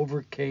and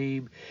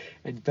overcame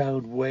and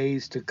found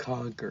ways to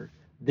conquer.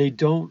 They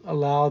don't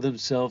allow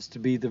themselves to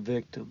be the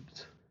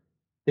victims.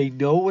 They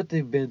know what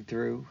they've been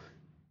through.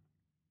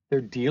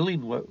 They're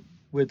dealing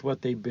with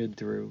what they've been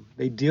through.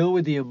 They deal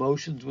with the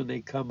emotions when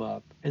they come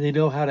up, and they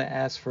know how to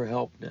ask for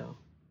help now.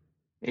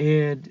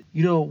 And,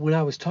 when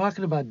I was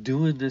talking about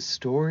doing this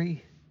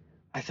story,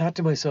 I thought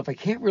to myself, I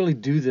can't really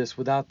do this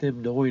without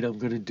them knowing I'm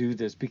going to do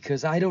this,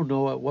 because I don't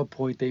know at what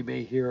point they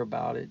may hear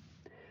about it.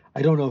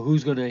 I don't know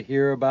who's going to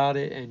hear about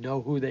it and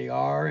know who they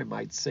are and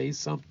might say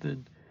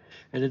something.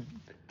 And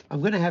I'm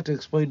going to have to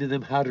explain to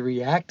them how to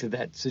react to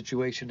that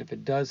situation if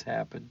it does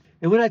happen.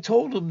 And when I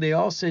told them, they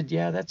all said,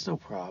 yeah, that's no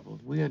problem.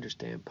 We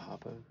understand,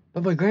 Papa.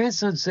 But my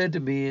grandson said to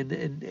me,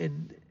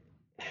 and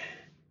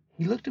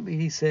he looked at me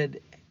and he said,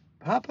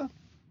 Papa,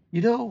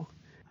 I'm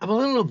a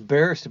little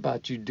embarrassed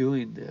about you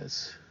doing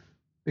this,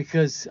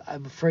 because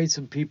I'm afraid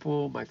some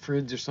people, my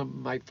friends or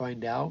something, might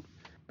find out.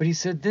 But he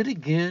said, then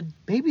again,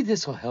 maybe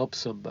this will help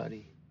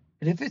somebody.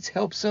 And if it's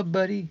helped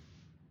somebody,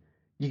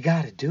 you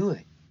got to do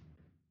it.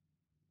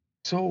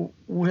 So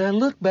when I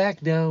look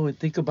back now and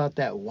think about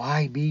that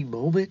why me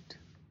moment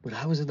when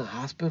I was in the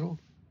hospital,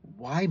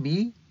 why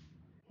me?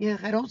 Yeah,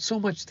 I don't so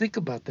much think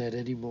about that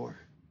anymore.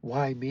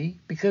 Why me?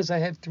 Because I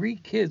have 3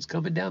 kids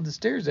coming down the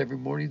stairs every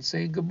morning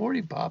saying, good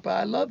morning, Papa,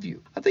 I love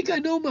you. I think I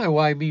know my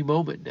why me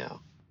moment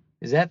now.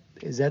 Is that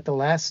the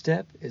last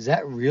step? Is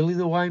that really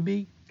the why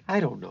me?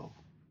 I don't know.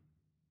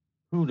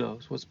 Who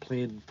knows what's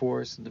planned for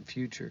us in the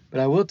future?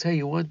 But I will tell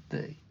you one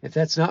thing. If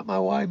that's not my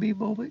why me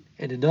moment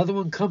and another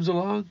one comes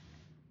along,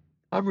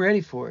 I'm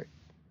ready for it.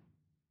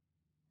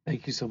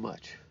 Thank you so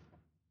much.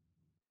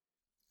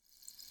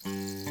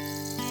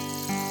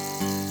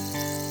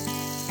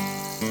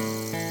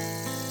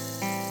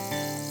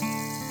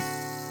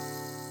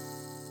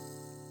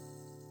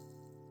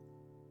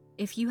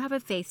 If you have a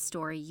faith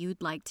story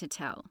you'd like to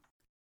tell,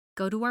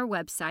 go to our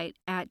website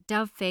at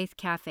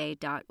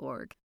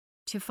dovefaithcafe.org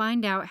to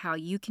find out how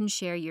you can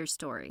share your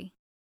story.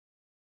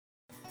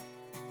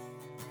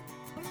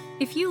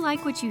 If you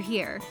like what you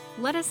hear,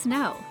 let us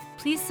know.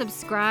 Please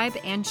subscribe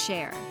and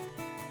share.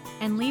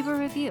 And leave a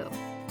review.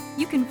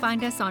 You can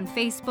find us on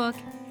Facebook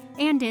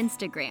and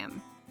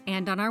Instagram,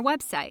 and on our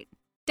website,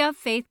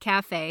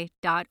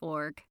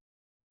 dovefaithcafe.org.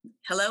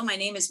 Hello, my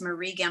name is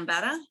Marie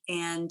Gambetta,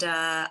 and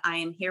I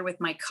am here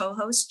with my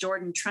co-host,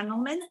 Jordan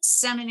Trendelman,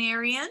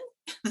 seminarian.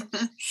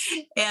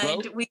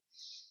 And we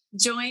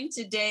joined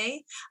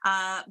today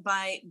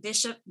by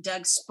Bishop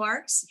Doug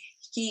Sparks.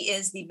 He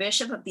is the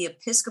Bishop of the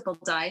Episcopal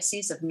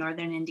Diocese of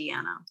Northern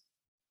Indiana.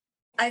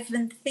 I've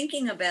been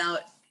thinking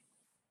about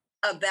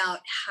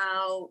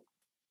how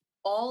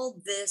all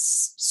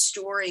this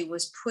story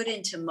was put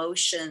into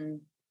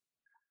motion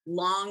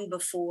long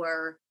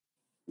before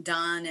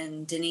Don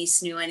and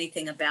Denise knew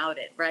anything about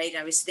it, right?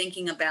 I was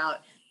thinking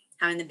about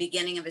how in the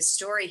beginning of his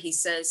story, he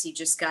says he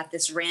just got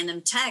this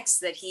random text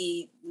that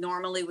he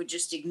normally would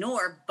just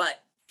ignore,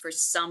 but for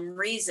some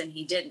reason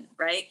he didn't,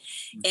 right?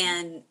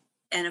 Mm-hmm.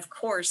 And of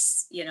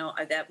course, you know,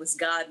 that was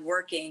God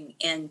working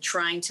and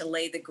trying to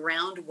lay the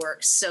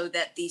groundwork so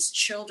that these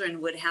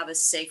children would have a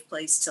safe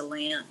place to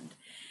land.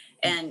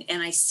 And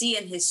I see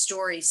in his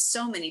story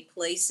so many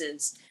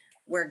places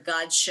where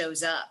God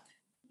shows up,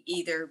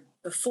 either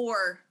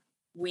before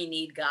we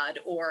need God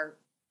or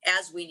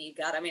as we need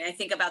God. I mean, I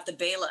think about the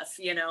bailiff,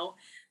 you know,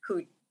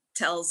 who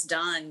tells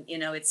Don, you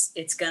know,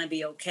 it's going to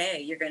be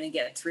okay. You're going to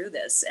get through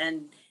this.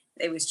 And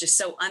it was just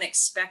so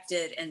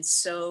unexpected and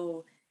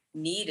so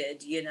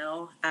needed, you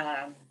know.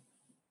 I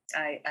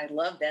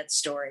love that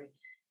story.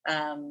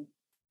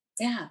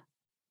 Yeah.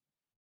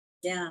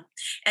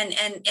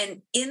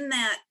 And in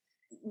that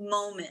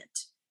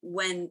moment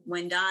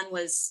when Don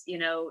was, you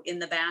know, in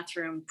the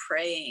bathroom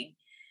praying,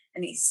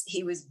 and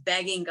he was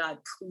begging God,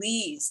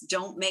 please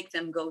don't make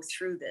them go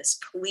through this,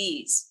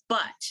 please.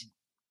 But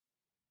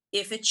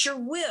if it's your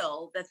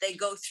will that they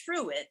go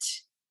through it,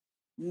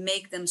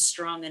 make them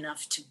strong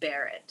enough to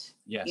bear it.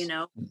 Yes. You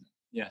know,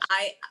 yes.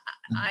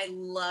 I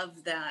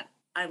love that.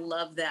 I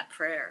love that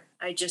prayer.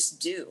 I just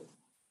do.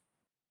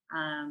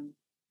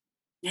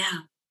 Yeah.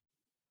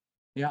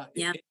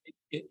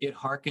 It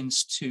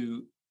harkens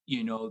to,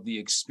 you know, the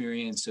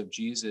experience of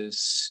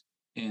Jesus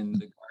in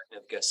the Garden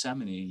of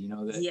Gethsemane, you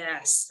know, that,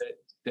 yes.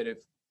 that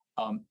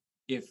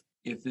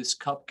if this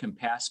cup can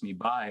pass me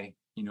by,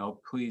 you know,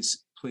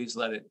 please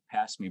let it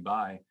pass me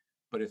by.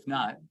 But if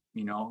not,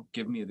 you know,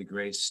 give me the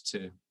grace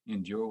to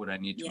endure what I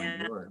need to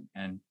endure.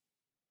 And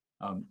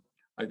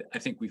I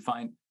think we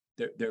find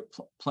there are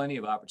plenty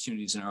of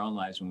opportunities in our own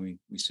lives when we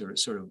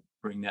sort of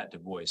bring that to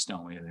voice,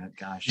 don't we? That,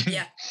 gosh,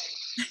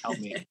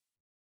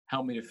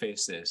 help me to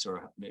face this,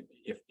 or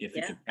if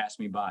it could pass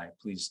me by,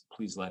 please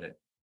let it.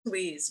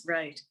 Please,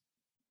 right.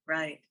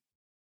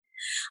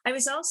 I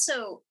was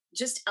also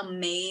just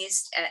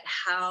amazed at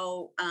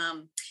how,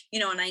 you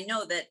know, and I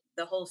know that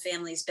the whole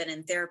family's been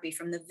in therapy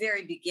from the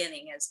very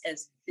beginning, as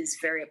is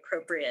very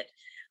appropriate,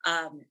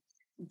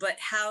 but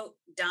how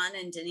Don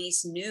and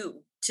Denise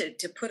knew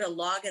to put a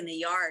log in the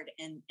yard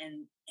and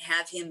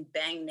have him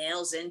bang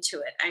nails into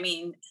it. I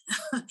mean,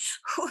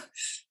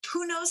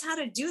 who knows how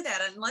to do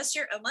that unless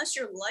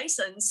you're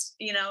licensed,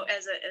 you know,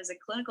 as a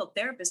clinical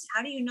therapist?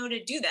 How do you know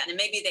to do that? And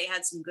maybe they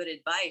had some good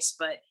advice,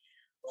 but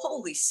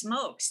holy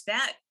smokes,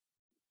 that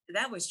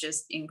was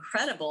just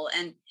incredible.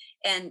 And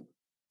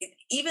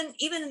even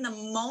in the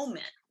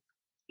moment,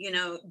 you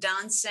know,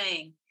 Don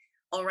saying,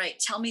 all right,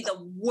 tell me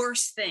the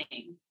worst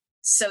thing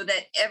so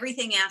that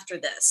everything after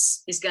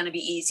this is going to be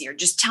easier.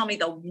 Just tell me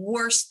the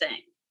worst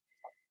thing.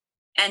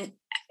 And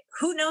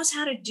who knows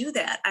how to do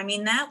that? I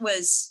mean, that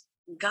was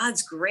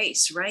God's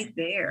grace right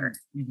there.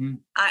 Mm-hmm.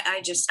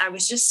 I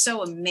was just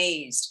so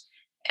amazed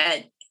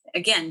at,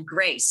 again,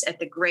 grace, at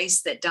the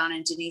grace that Don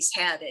and Denise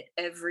had at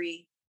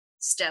every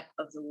step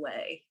of the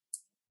way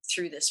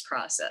through this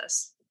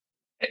process.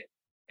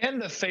 And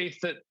the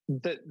faith that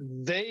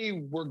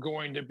they were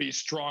going to be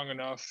strong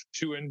enough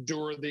to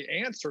endure the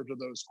answer to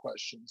those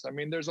questions. I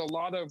mean, there's a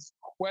lot of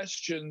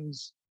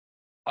questions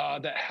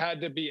that had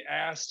to be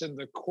asked in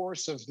the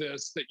course of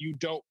this that you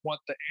don't want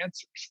the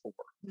answers for,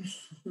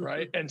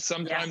 right? And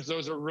sometimes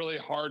those are really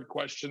hard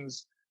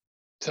questions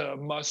to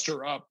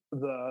muster up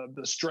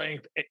the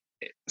strength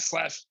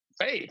 /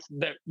 faith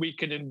that we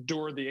can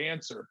endure the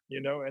answer,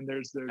 you know. And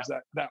there's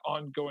that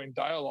ongoing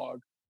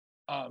dialogue.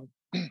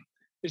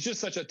 It's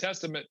just such a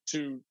testament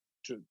to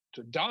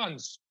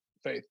Don's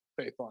faith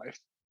life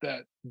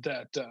that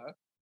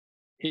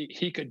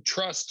he could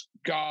trust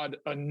God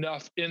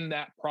enough in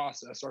that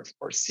process,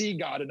 or see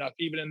God enough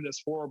even in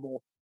this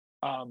horrible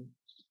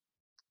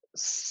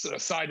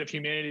side of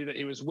humanity that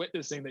he was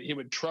witnessing, that he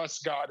would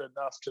trust God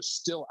enough to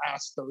still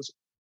ask those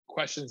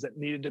questions that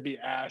needed to be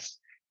asked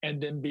and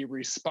then be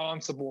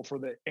responsible for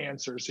the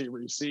answers he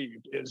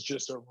received, is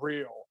just a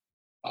real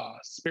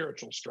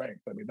spiritual strength.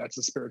 I mean, that's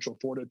a spiritual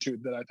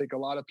fortitude that I think a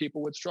lot of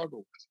people would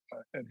struggle with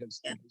in his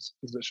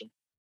position.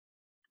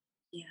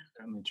 Yeah,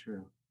 certainly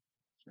true.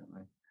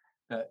 Certainly.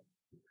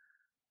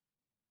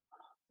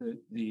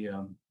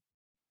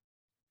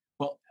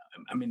 Well,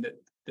 I mean,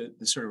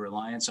 the sort of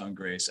reliance on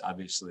grace,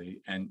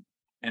 obviously, and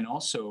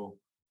also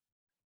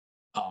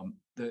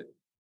the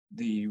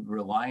the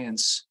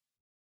reliance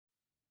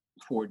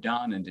for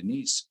Don and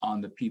Denise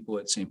on the people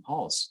at St.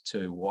 Paul's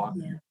to walk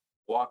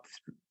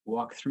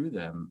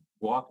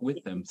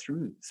with them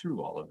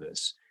through all of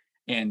this.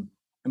 And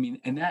I mean,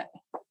 and that,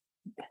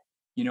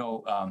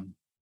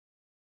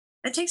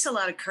 that takes a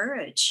lot of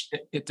courage.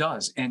 It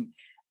does. And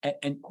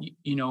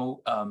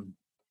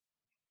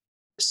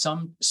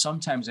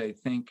sometimes I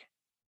think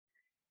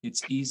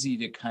it's easy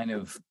to kind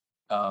of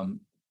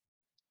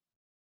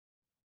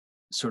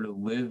sort of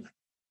live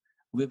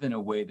in a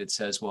way that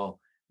says, well,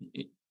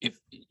 if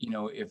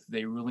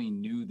they really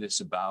knew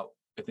this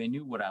if they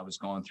knew what I was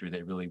going through,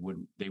 they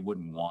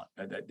wouldn't want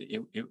it.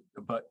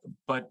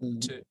 But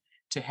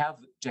to have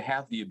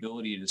the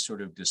ability to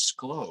sort of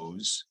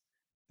disclose,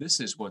 this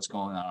is what's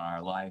going on in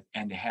our life,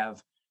 and to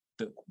have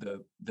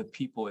the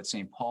people at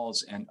St.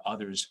 Paul's and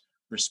others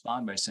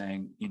respond by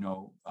saying,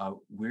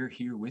 we're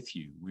here with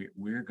you.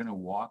 We're going to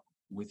walk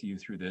with you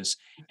through this,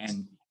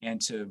 and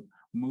to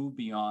move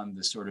beyond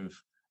the sort of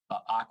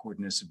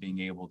awkwardness of being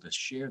able to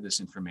share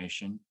this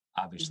information,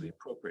 obviously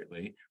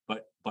appropriately,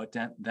 but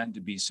then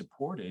to be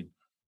supported.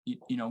 It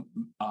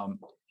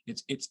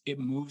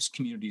moves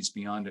communities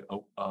beyond a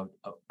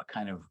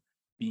kind of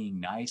being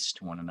nice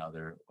to one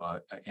another,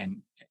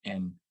 and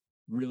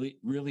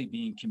really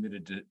being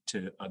committed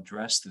to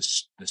address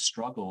the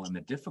struggle and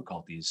the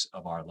difficulties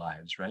of our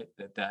lives, right?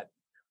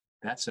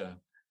 That's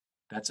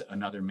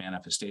another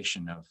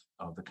manifestation of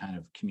the kind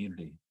of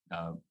community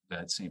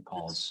that St.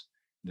 Paul's,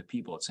 the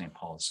people at St.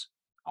 Paul's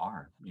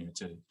are,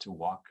 to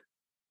walk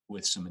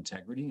with some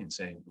integrity and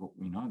say, well,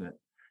 we know that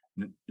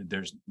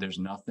there's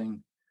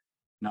nothing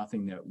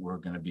that we're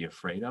going to be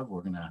afraid of.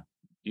 We're going to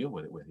deal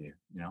with it with you,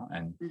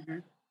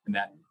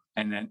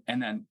 and then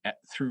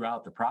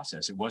throughout the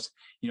process, it was,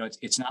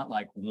 it's not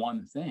like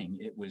one thing.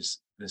 It was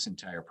this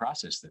entire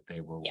process that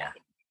they were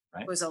walking,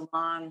 right? It was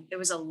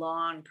a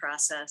long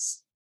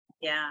process.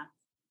 Yeah.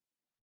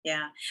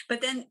 Yeah.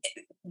 But then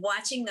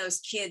watching those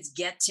kids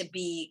get to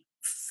be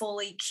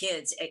fully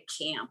kids at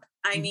camp.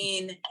 I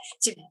mean,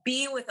 to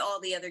be with all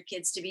the other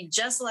kids, to be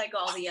just like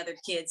all the other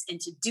kids, and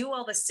to do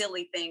all the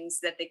silly things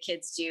that the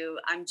kids do.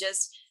 I'm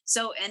just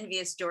so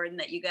envious, Jordan,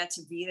 that you got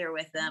to be there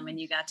with them and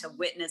you got to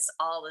witness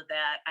all of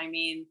that. I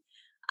mean,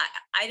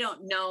 I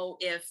don't know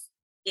if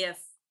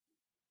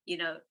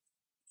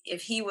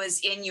he was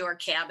in your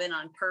cabin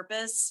on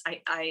purpose,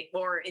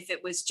 or if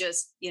it was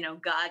just,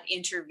 God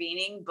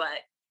intervening, but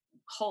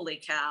holy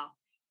cow,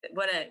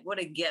 what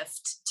a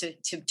gift to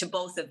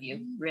both of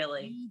you,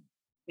 really.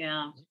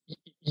 Yeah.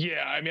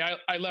 Yeah. I mean,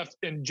 I left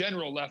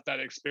that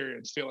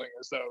experience feeling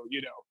as though,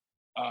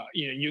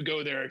 you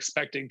go there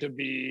expecting to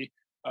be,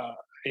 a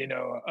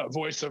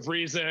voice of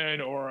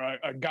reason or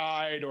a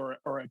guide or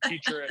a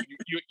teacher. And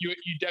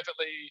you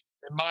definitely,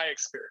 in my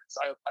experience,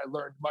 I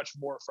learned much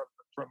more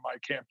from my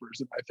campers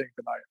than I think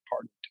that I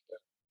imparted to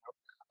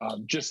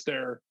them. Just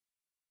their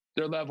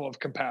level of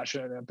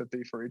compassion and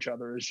empathy for each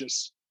other is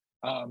just,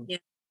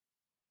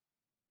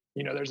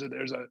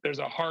 there's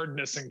a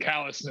hardness and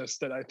callousness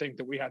that I think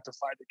that we have to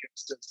fight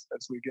against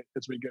as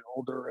we get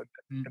older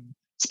and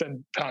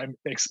spend time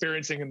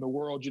experiencing in the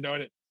world,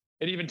 and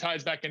it even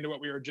ties back into what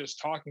we were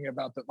just talking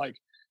about,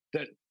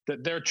 that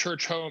their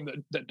church home,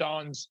 that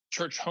Don's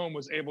church home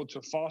was able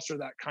to foster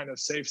that kind of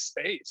safe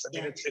space. I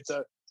mean,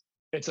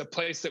 it's a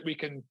place that we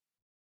can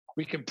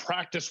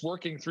practice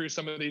working through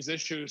some of these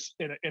issues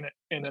in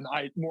a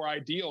more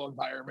ideal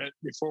environment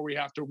before we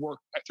have to work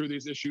through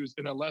these issues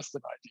in a less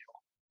than ideal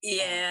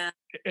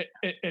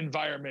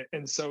environment.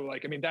 And so,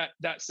 that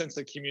sense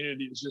of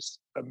community is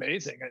just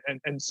amazing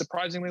and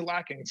surprisingly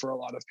lacking for a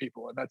lot of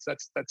people. And that's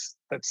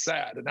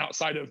sad. And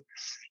outside of,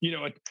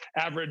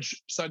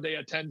 average Sunday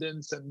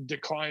attendance and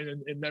decline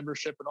in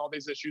membership and all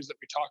these issues that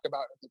we talk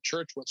about at the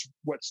church,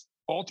 what's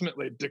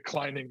ultimately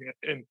declining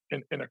in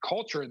a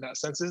culture in that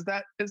sense is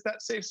that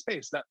safe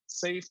space, that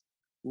safe,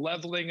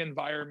 leveling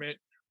environment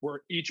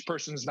where each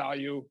person's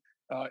value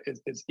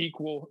is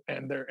equal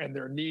and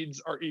their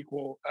needs are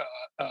equal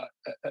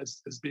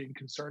as being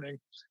concerning.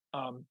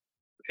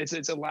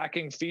 It's a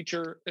lacking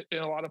feature in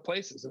a lot of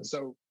places, and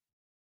so,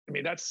 I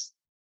mean, that's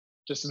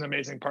just an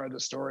amazing part of the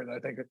story. And I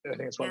think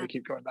it's why we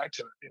keep going back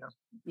to it.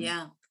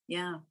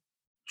 Yeah.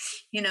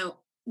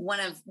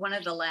 One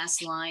of the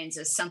last lines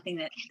is something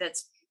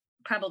that's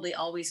probably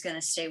always going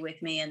to stay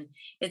with me, and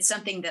it's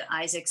something that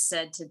Isaac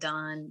said to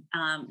Don.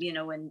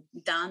 When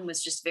Don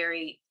was just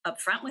very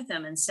upfront with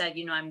him and said,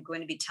 I'm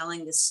going to be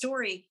telling this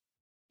story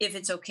if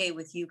it's okay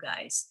with you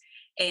guys.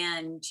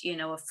 And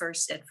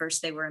at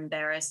first they were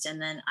embarrassed,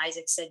 and then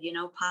Isaac said,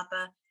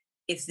 Papa,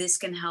 if this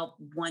can help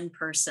one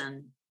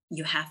person,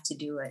 you have to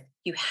do it.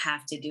 You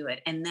have to do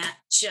it. And that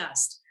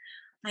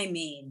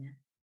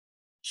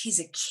he's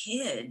a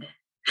kid.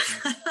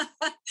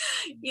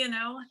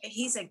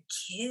 He's a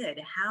kid.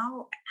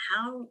 How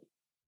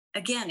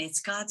again,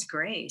 it's God's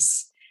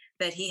grace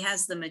that he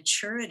has the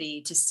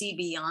maturity to see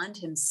beyond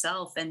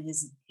himself and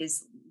his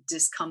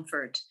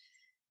discomfort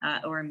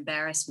or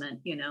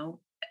embarrassment.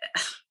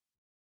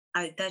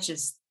 That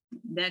just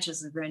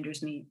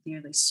renders me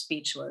nearly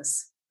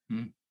speechless.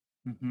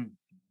 Mm-hmm.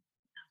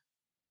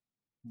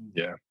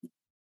 Yeah.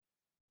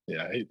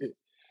 Yeah.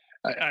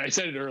 I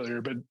said it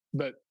earlier,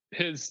 but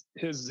his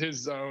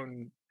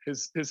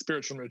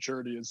spiritual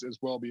maturity is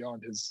well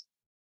beyond his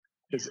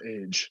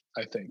age,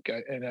 I think.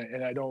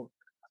 I don't,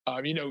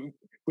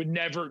 would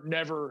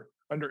never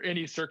under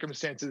any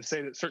circumstances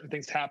say that certain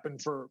things happen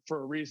for a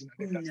reason. I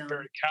think that's a No.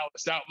 very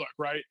callous outlook,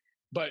 right?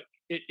 But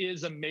it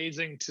is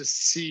amazing to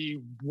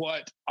see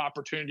what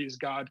opportunities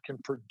God can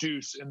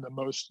produce in the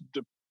most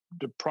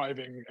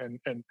depriving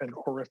and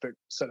horrific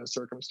set of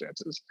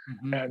circumstances,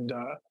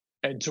 Mhm.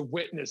 and to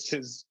witness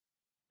his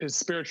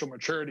spiritual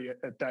maturity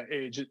at that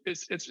age,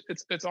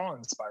 it's awe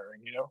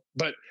inspiring,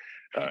 But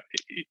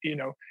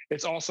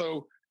it's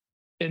also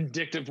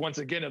indicative once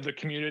again of the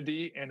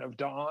community and of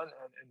Don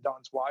and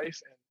Don's wife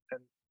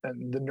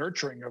and the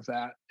nurturing of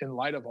that in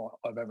light of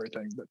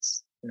everything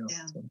that's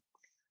Yeah. so.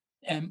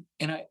 And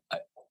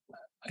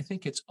I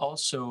think it's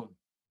also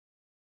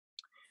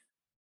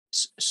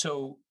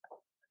so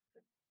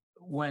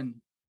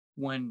when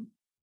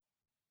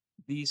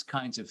these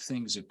kinds of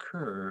things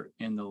occur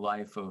in the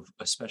life of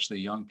especially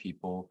young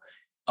people,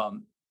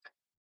 um,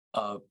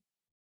 uh,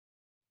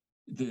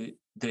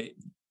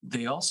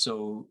 they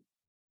also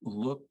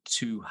look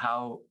to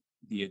how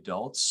the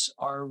adults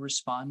are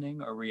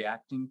responding or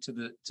reacting to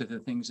the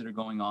things that are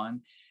going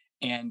on,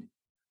 and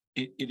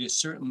it is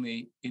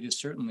certainly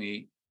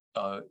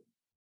uh,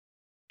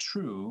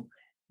 true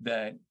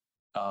that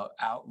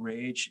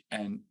outrage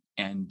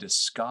and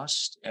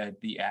disgust at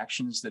the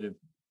actions that have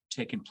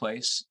taken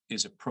place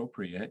is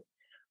appropriate,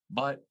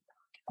 but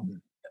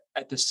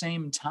at the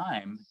same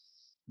time,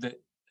 that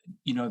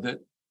that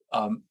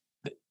um,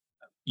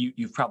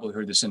 you've probably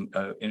heard this in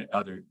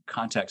other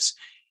contexts.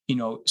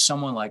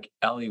 Someone like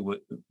Elie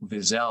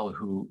Wiesel,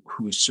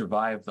 who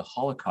survived the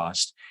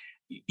Holocaust.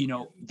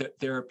 That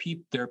there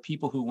are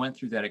people who went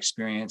through that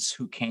experience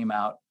who came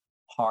out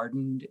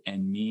hardened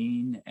and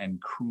mean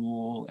and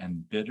cruel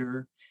and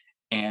bitter,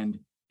 and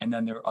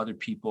then there are other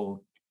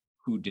people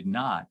who did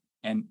not.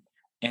 And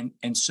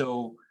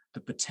so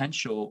the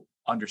potential,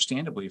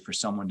 understandably, for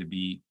someone to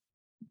be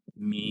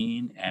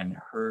mean and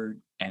hurt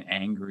and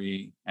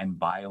angry and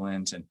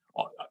violent and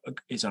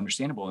is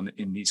understandable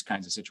in these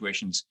kinds of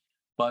situations.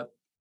 But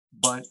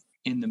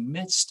in the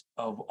midst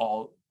of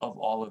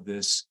all of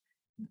this,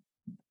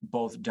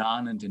 both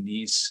Don and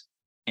Denise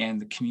and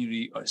the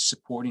community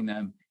supporting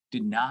them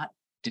did not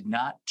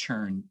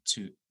turn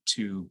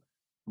to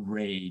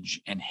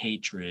rage and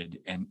hatred.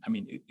 And I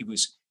mean, it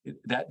was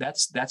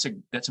that's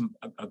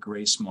a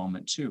grace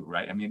moment too,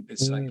 right? I mean,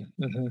 it's like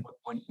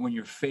Mm-hmm. when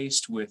you're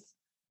faced with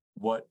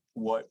what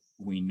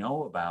we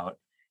know about,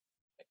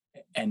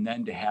 and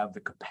then to have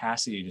the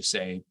capacity to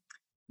say,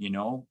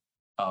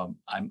 I'm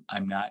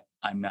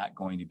not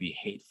going to be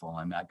hateful,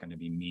 I'm not going to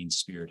be mean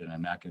spirited,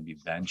 I'm not going to be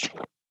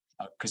vengeful,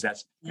 because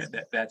that's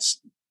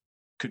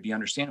could be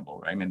understandable,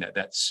 right? I mean,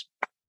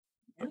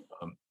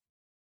 um,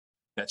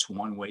 that's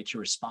one way to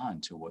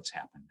respond to what's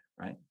happened,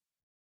 right?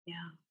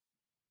 Yeah.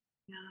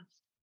 Yeah.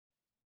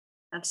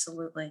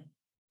 Absolutely.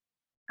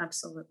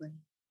 Absolutely.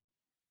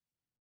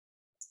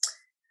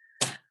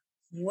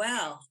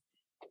 Well,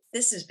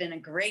 this has been a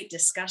great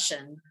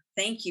discussion.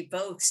 Thank you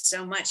both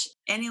so much.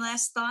 Any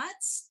last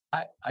thoughts?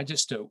 I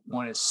just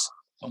want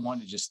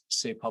to just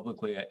say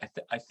publicly,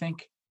 I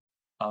think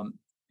um,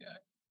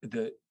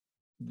 the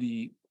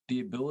the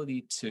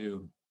ability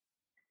to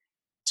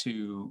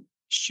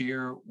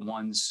share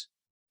one's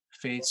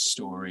faith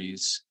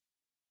stories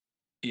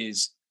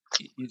is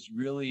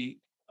really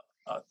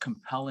a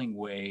compelling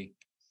way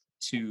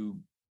to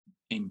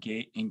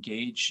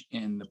engage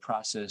in the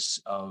process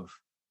of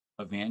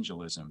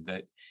evangelism.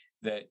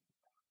 That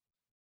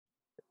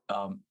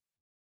um,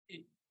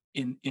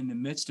 in the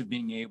midst of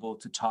being able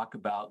to talk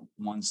about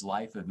one's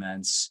life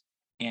events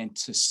and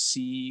to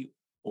see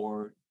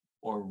or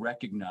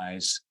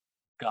recognize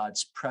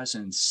God's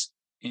presence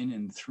in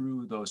and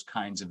through those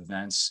kinds of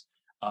events,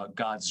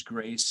 God's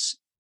grace,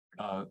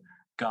 uh,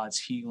 God's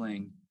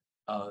healing,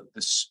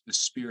 the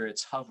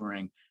Spirit's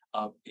hovering,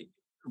 it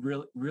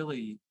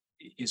really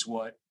is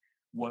what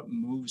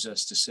moves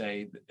us to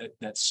say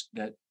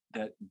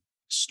that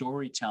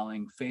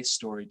storytelling, faith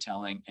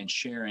storytelling, and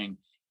sharing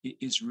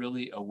is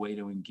really a way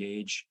to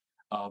engage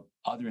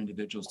other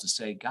individuals to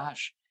say,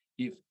 "Gosh,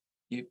 if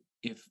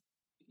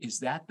is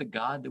that the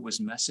God that was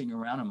messing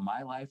around in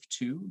my life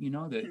too?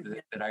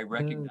 That I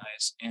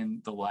recognize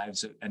in the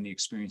lives and the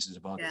experiences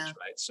of others, Yeah.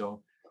 right?"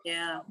 So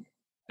Yeah.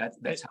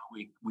 that's how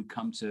we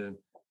come to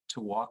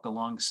walk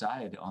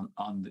alongside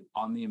on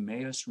the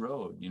Emmaus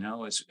road.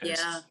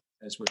 Yeah.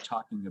 As we're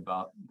talking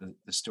about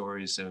the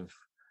stories of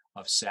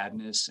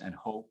sadness and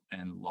hope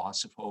and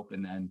loss of hope,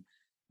 and then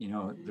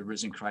the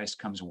risen Christ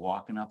comes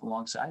walking up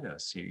alongside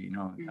us here.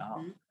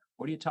 Oh,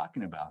 what are you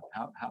talking about?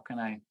 How can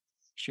I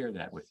share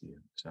that with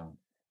you? So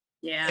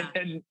Yeah.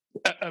 And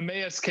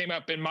Emmaus came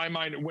up in my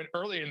mind when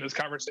early in this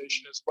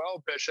conversation as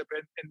well, Bishop,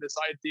 and this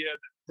idea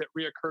that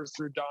reoccurs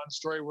through Don's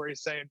story, where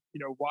he's saying,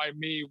 why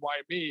me?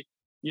 Why me?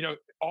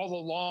 All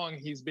along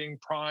he's being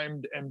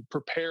primed and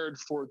prepared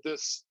for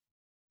this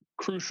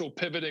crucial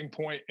pivoting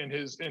point in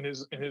his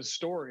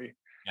story.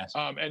 Yes.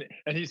 And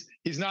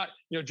he's not,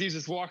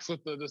 Jesus walks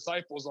with the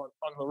disciples on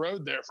the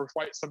road there for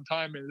quite some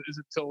time, and it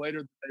isn't until later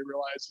that they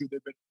realize who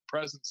they've been in the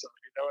presence of,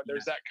 and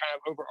there's that kind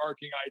of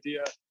overarching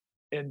idea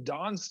in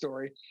Don's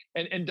story.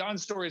 And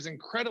Don's story is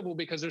incredible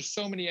because there's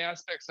so many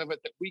aspects of it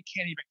that we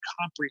can't even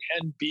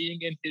comprehend being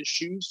in his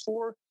shoes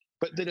for,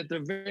 but that at the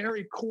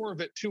very core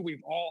of it too,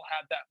 we've all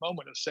had that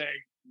moment of saying,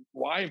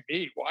 why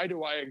me? Why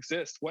do I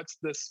exist? What's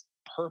this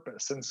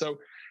purpose? And so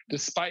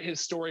despite his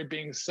story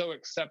being so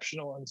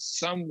exceptional in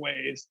some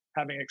ways,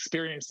 having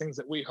experienced things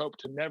that we hope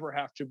to never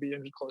have to be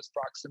in close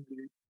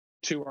proximity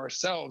to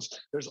ourselves,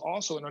 there's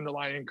also an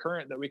underlying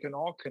current that we can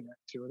all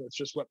connect to. And it's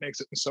just what makes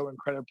it so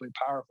incredibly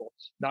powerful,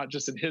 not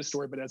just in his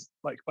story, but as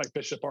like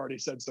Bishop already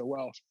said so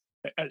well,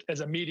 as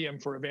a medium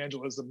for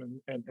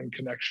evangelism and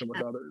connection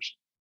with others.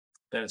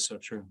 That is so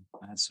true.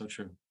 That's so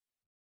true.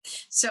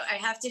 So I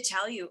have to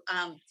tell you,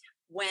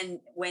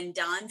 when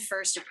Don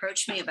first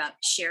approached me about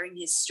sharing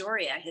his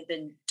story, I had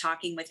been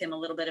talking with him a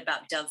little bit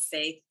about Dove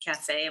Faith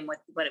Cafe and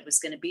what it was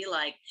going to be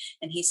like.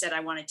 And he said,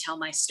 I want to tell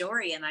my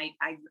story. And I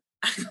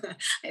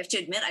I have to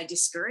admit, I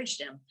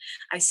discouraged him.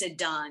 I said,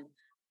 Don,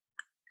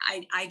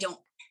 I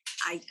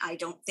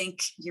don't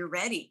think you're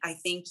ready. I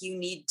think you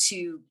need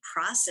to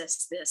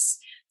process this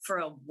for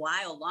a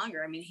while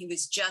longer. I mean, he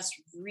was just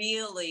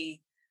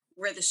really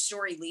where the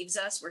story leaves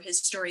us, where his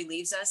story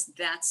leaves us.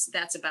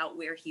 That's about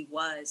where he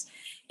was.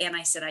 And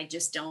I said, I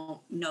just don't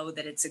know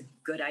that it's a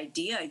good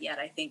idea yet.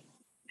 I think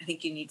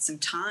you need some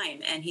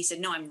time. And he said,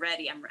 no, I'm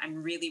ready.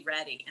 I'm really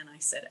ready. And I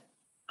said,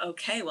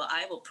 okay, well,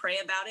 I will pray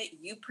about it.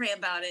 You pray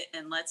about it,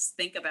 and let's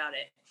think about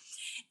it.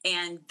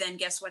 And then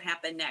guess what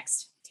happened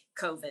next?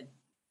 COVID.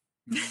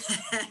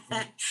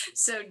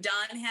 So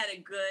Don had a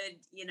good,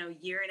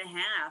 year and a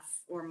half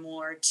or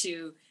more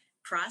to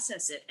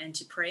process it and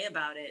to pray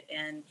about it.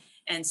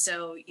 And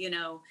so,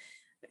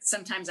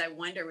 sometimes I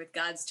wonder with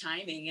God's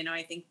timing,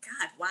 I think,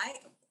 God,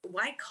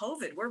 why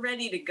COVID? We're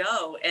ready to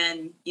go.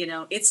 And,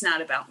 it's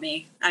not about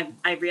me.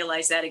 I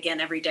realize that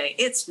again every day.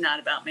 It's not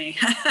about me.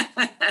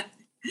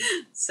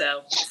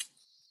 So,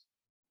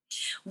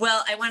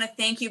 well, I want to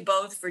thank you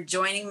both for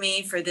joining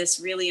me for this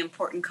really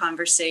important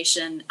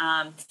conversation.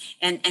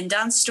 And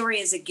Don's story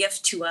is a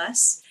gift to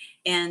us.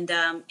 And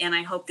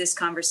I hope this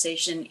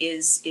conversation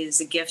is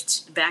a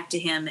gift back to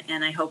him.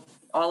 And I hope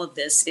all of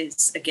this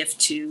is a gift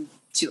to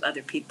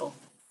other people.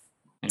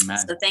 Amen.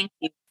 So thank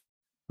you.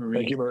 Maria.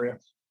 Thank you, Maria.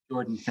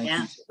 Jordan, thank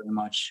you so very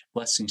much.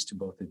 Blessings to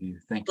both of you.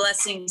 Thank you.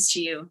 Blessings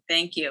to you.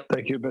 Thank you.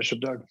 Thank you,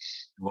 Bishop Doug.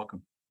 You're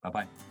welcome.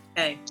 Bye-bye.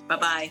 Okay.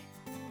 Bye-bye.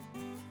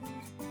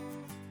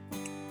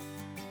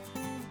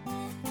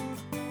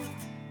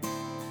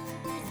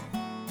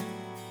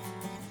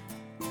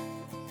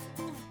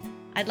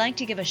 I'd like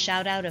to give a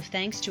shout out of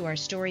thanks to our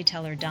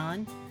storyteller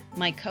Don,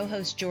 my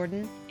co-host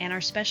Jordan, and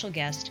our special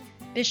guest,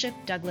 Bishop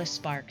Douglas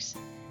Sparks.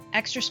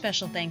 Extra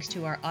special thanks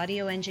to our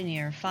audio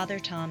engineer, Father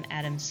Tom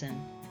Adamson.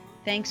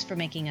 Thanks for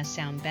making us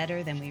sound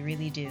better than we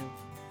really do.